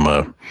give them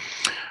a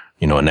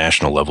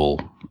national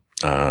level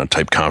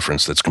type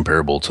conference that's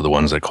comparable to the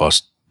ones that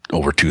cost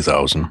over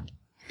 $2,000.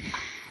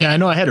 Yeah, I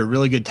know I had a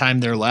really good time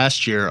there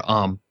last year.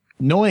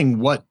 Knowing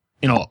what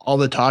all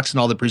the talks and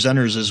all the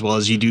presenters as well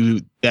as you do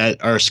that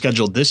are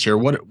scheduled this year,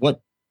 what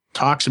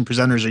talks and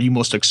presenters are you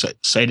most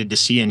excited to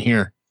see and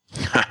hear?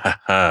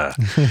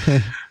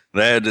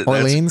 That's a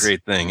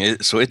great thing.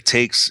 It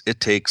takes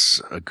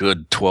a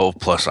good 12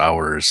 plus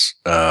hours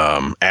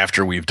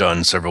after we've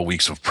done several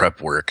weeks of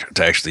prep work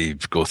to actually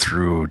go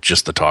through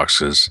just the talks.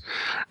 Because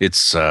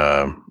it's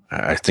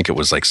I think it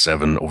was like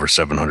over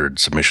 700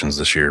 submissions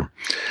this year.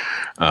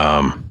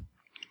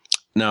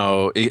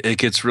 Now it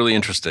gets really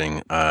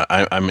interesting.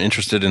 I'm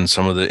interested in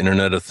some of the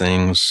Internet of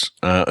Things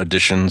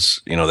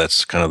additions.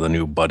 That's kind of the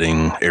new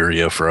budding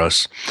area for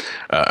us.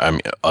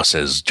 Us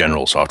as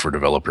general software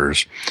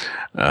developers.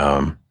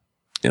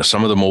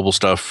 Some of the mobile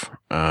stuff,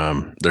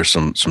 there's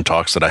some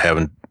talks that I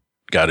haven't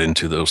got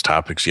into those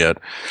topics yet.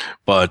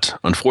 But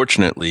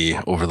unfortunately,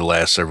 over the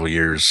last several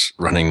years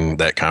running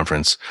that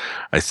conference,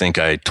 I think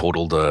I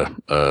totaled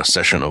a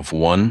session of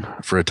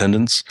 1 for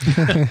attendance.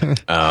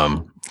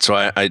 So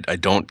I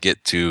don't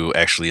get to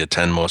actually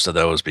attend most of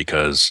those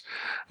because,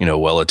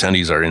 while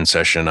attendees are in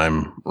session,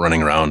 I'm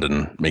running around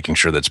and making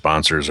sure that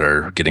sponsors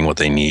are getting what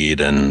they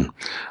need, and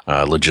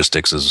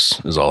logistics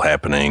is all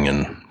happening,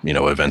 and,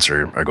 events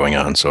are going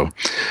on. So,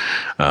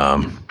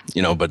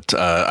 but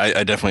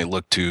I definitely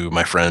look to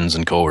my friends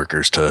and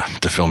coworkers to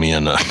fill me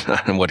in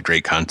on what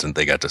great content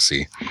they got to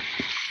see.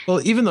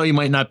 Well, even though you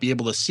might not be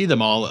able to see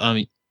them all,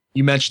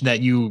 you mentioned that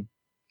you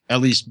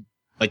at least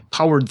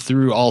powered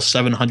through all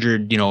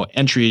 700,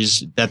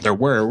 entries that there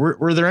were.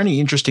 Were there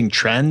any interesting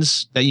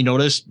trends that you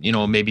noticed?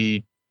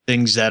 Maybe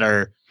things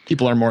that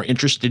people are more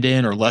interested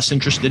in or less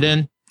interested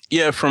in?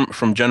 Yeah,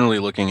 from generally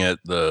looking at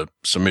the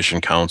submission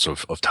counts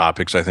of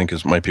topics, I think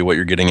might be what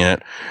you're getting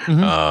at.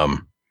 Mm-hmm.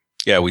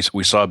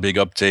 We saw a big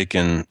uptake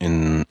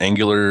in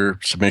Angular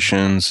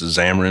submissions,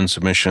 Xamarin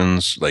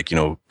submissions,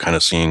 kind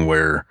of seeing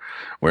where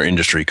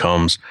industry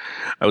comes.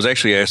 I was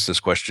actually asked this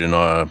question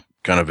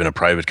kind of in a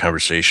private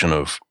conversation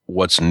of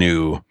what's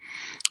new,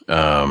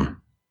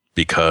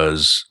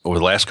 because over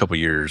the last couple of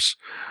years,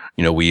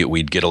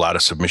 we'd get a lot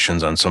of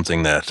submissions on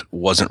something that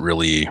wasn't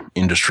really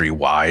industry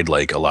wide,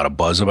 like a lot of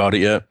buzz about it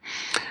yet.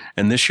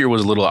 And this year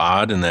was a little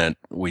odd in that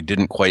we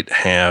didn't quite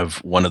have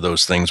one of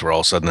those things where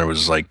all of a sudden there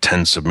was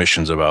 10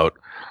 submissions about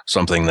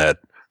something that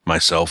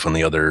myself and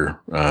the other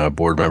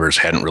board members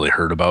hadn't really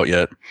heard about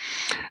yet,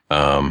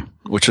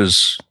 which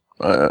is,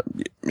 I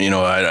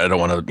don't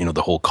want to,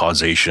 the whole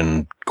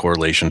causation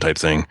correlation type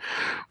thing,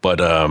 but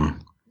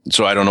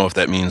so I don't know if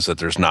that means that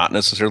there's not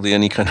necessarily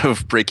any kind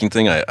of breaking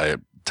thing. I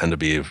tend to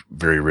be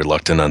very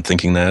reluctant on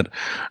thinking that.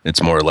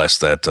 It's more or less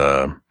that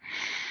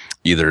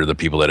either the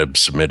people that have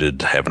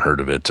submitted haven't heard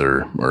of it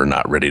or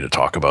not ready to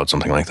talk about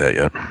something like that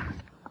yet.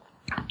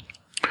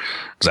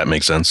 Does that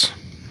make sense?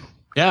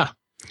 Yeah.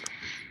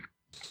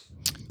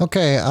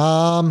 Okay,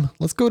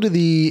 let's go to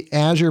the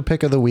Azure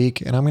pick of the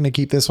week, and I'm going to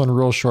keep this one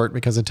real short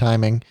because of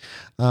timing.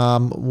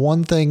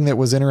 One thing that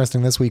was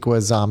interesting this week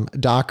was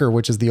Docker,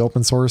 which is the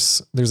open source.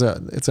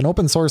 It's an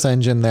open source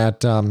engine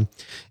that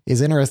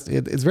is interesting.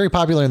 It's very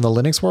popular in the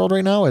Linux world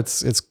right now.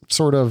 It's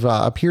sort of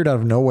appeared out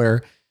of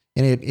nowhere,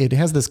 and it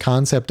has this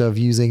concept of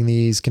using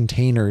these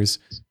containers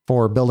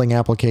for building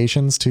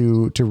applications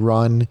to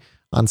run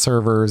on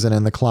servers and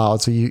in the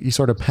cloud. So you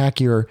sort of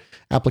pack your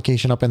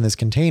application up in this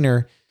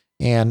container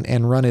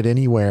and run it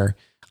anywhere.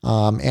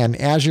 And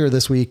Azure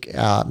this week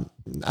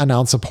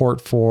announced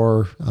support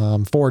for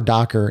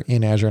Docker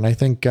in Azure. And I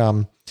think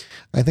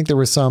there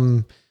was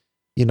some,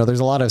 there's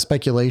a lot of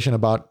speculation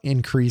about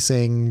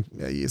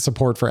increasing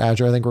support for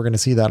Azure. I think we're going to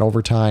see that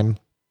over time.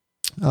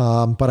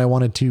 But I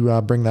wanted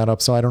to bring that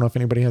up. So I don't know if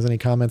anybody has any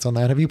comments on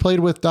that. Have you played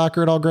with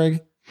Docker at all,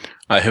 Greg?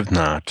 I have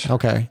not.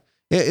 Okay.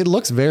 It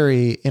looks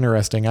very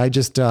interesting. I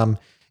just,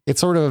 it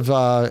sort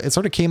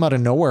of came out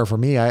of nowhere for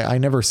me. I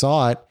never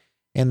saw it.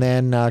 And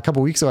then a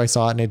couple of weeks ago I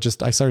saw it, and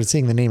I started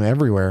seeing the name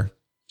everywhere.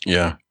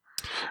 Yeah.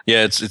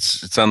 Yeah.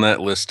 It's on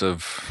that list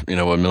of,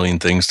 a million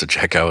things to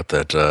check out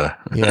that,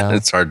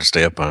 it's hard to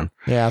stay up on.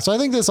 Yeah. So I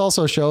think this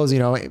also shows,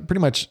 pretty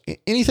much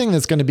anything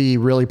that's going to be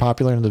really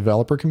popular in the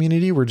developer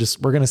community, we're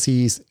going to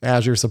see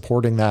Azure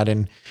supporting that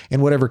in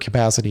whatever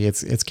capacity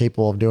it's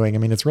capable of doing. I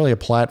mean, it's really a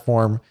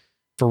platform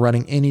for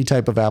running any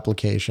type of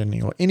application,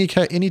 any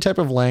type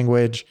of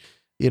language,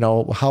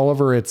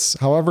 however it's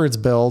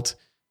built,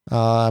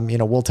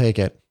 we'll take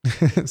it.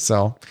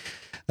 So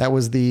that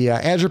was the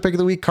Azure pick of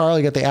the week. Carl,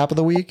 you got the app of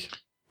the week?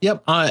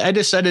 Yep. I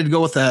decided to go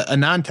with a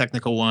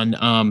non-technical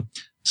one.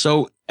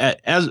 So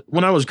as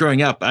when I was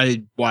growing up,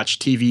 I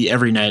watched TV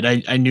every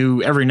night. I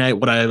knew every night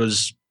what I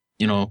was,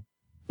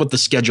 what the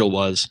schedule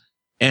was.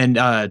 And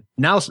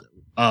now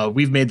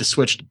we've made the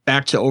switch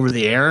back to over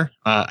the air.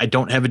 I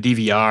don't have a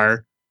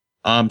DVR.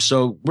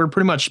 So we're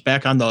pretty much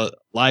back on the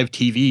live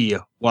TV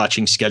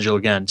watching schedule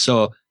again.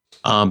 So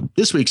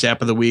this week's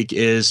app of the week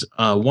is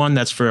one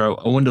that's for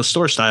a Windows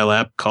Store style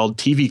app called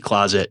TV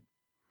Closet.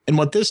 And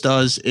what this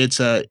does, it's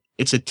a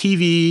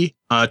TV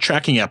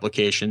tracking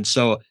application.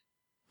 So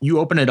you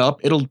open it up,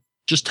 it'll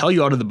just tell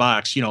you out of the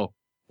box,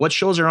 what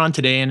shows are on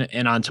today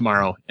and on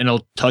tomorrow. And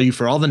it'll tell you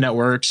for all the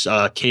networks,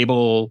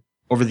 cable,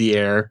 over the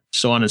air,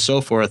 so on and so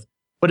forth.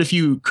 But if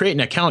you create an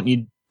account,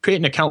 you create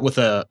an account with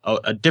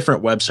a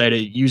different website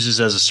it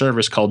uses as a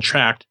service called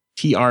Trakt,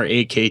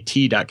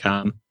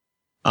 TRAKT.com.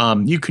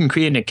 You can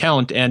create an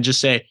account and just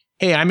say,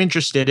 hey, I'm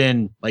interested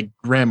in like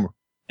Grimm,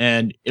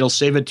 and it'll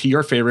save it to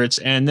your favorites,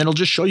 and then it'll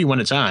just show you when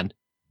it's on.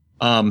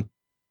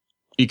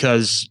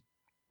 Because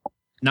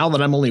now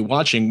that I'm only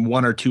watching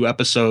one or two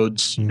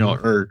episodes,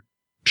 or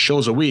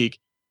shows a week,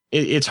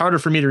 it's harder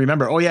for me to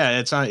remember, oh yeah,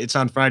 it's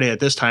on Friday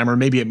at this time, or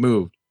maybe it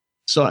moved.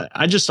 So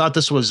I just thought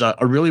this was a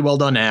really well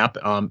done app.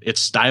 It's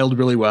styled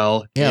really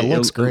well. Yeah, it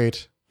looks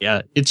great.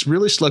 Yeah, it's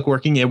really slick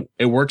working.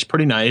 It works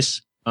pretty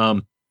nice.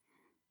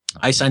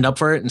 I signed up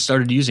for it and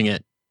started using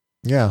it.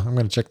 Yeah, I'm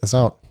going to check this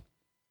out.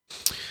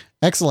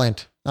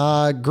 Excellent.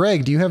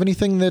 Greg, do you have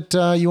anything that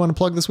you want to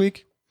plug this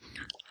week?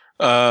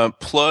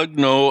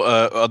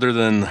 Other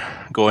than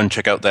go and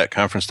check out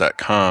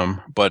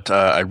thatconference.com. But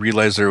I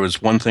realized there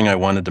was one thing I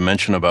wanted to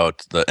mention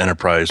about the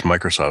enterprise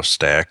Microsoft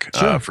stack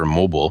for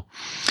mobile,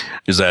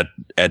 is that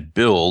at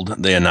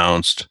Build, they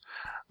announced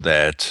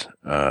that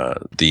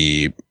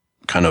the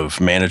kind of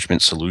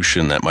management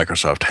solution that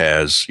Microsoft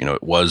has,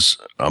 it was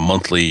a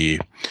monthly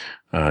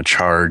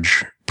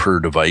charge per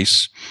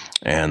device,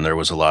 and there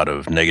was a lot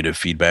of negative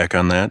feedback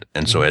on that.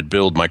 And so at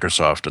Build,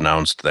 Microsoft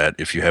announced that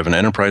if you have an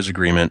enterprise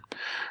agreement,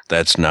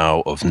 that's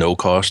now of no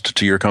cost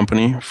to your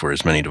company for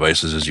as many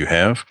devices as you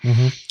have.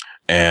 Mm-hmm.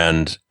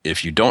 And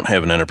if you don't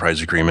have an enterprise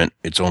agreement,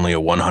 it's only a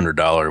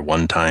 $100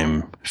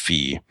 one-time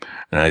fee.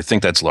 And I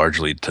think that's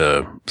largely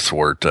to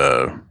thwart,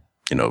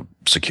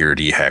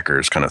 security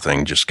hackers kind of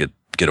thing, just get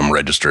them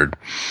registered.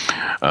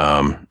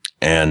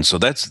 And so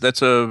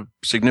that's a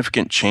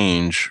significant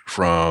change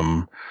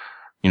from,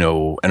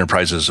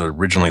 enterprises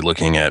originally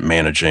looking at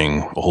managing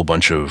a whole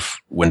bunch of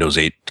Windows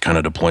 8 kind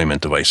of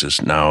deployment devices.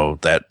 Now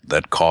that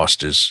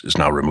cost is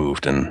now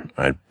removed, and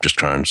I'm just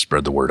trying to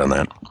spread the word on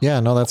that. Yeah,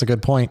 no, that's a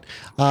good point.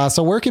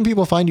 So where can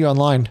people find you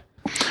online?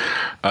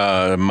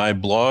 My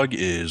blog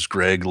is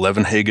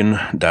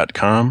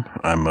greglevenhagen.com.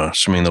 I'm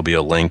assuming there'll be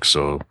a link,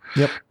 so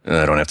yep.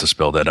 I don't have to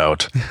spell that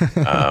out.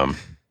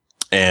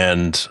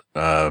 And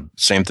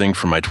same thing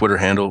for my Twitter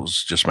handle.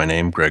 It's just my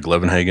name, Greg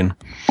Levenhagen.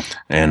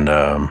 And,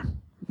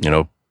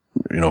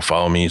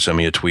 follow me, send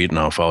me a tweet, and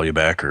I'll follow you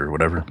back or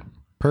whatever.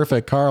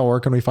 Perfect. Carl, where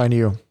can we find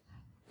you?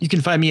 You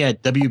can find me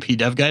at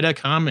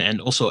wpdevguy.com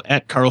and also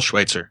at Carl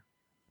Schweitzer.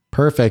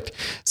 Perfect.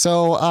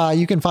 So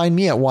you can find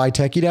me at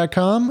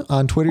ytechie.com.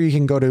 On Twitter, you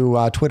can go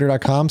to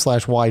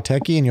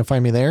twitter.com/ytechie and you'll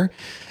find me there.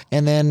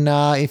 And then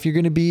if you're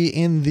going to be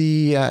in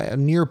the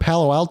near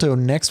Palo Alto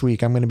next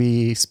week, I'm going to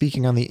be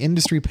speaking on the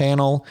industry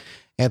panel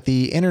at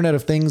the Internet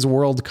of Things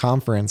World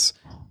Conference.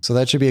 So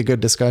that should be a good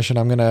discussion.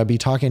 I'm going to be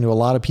talking to a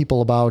lot of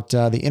people about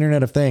the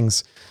Internet of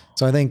Things.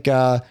 So I think,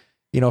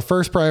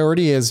 first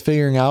priority is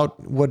figuring out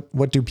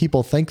what do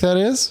people think that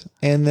is?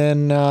 And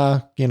then,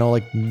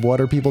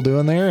 what are people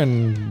doing there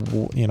and,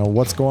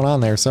 what's going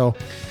on there? So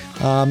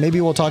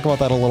maybe we'll talk about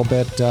that a little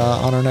bit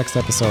on our next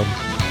episode.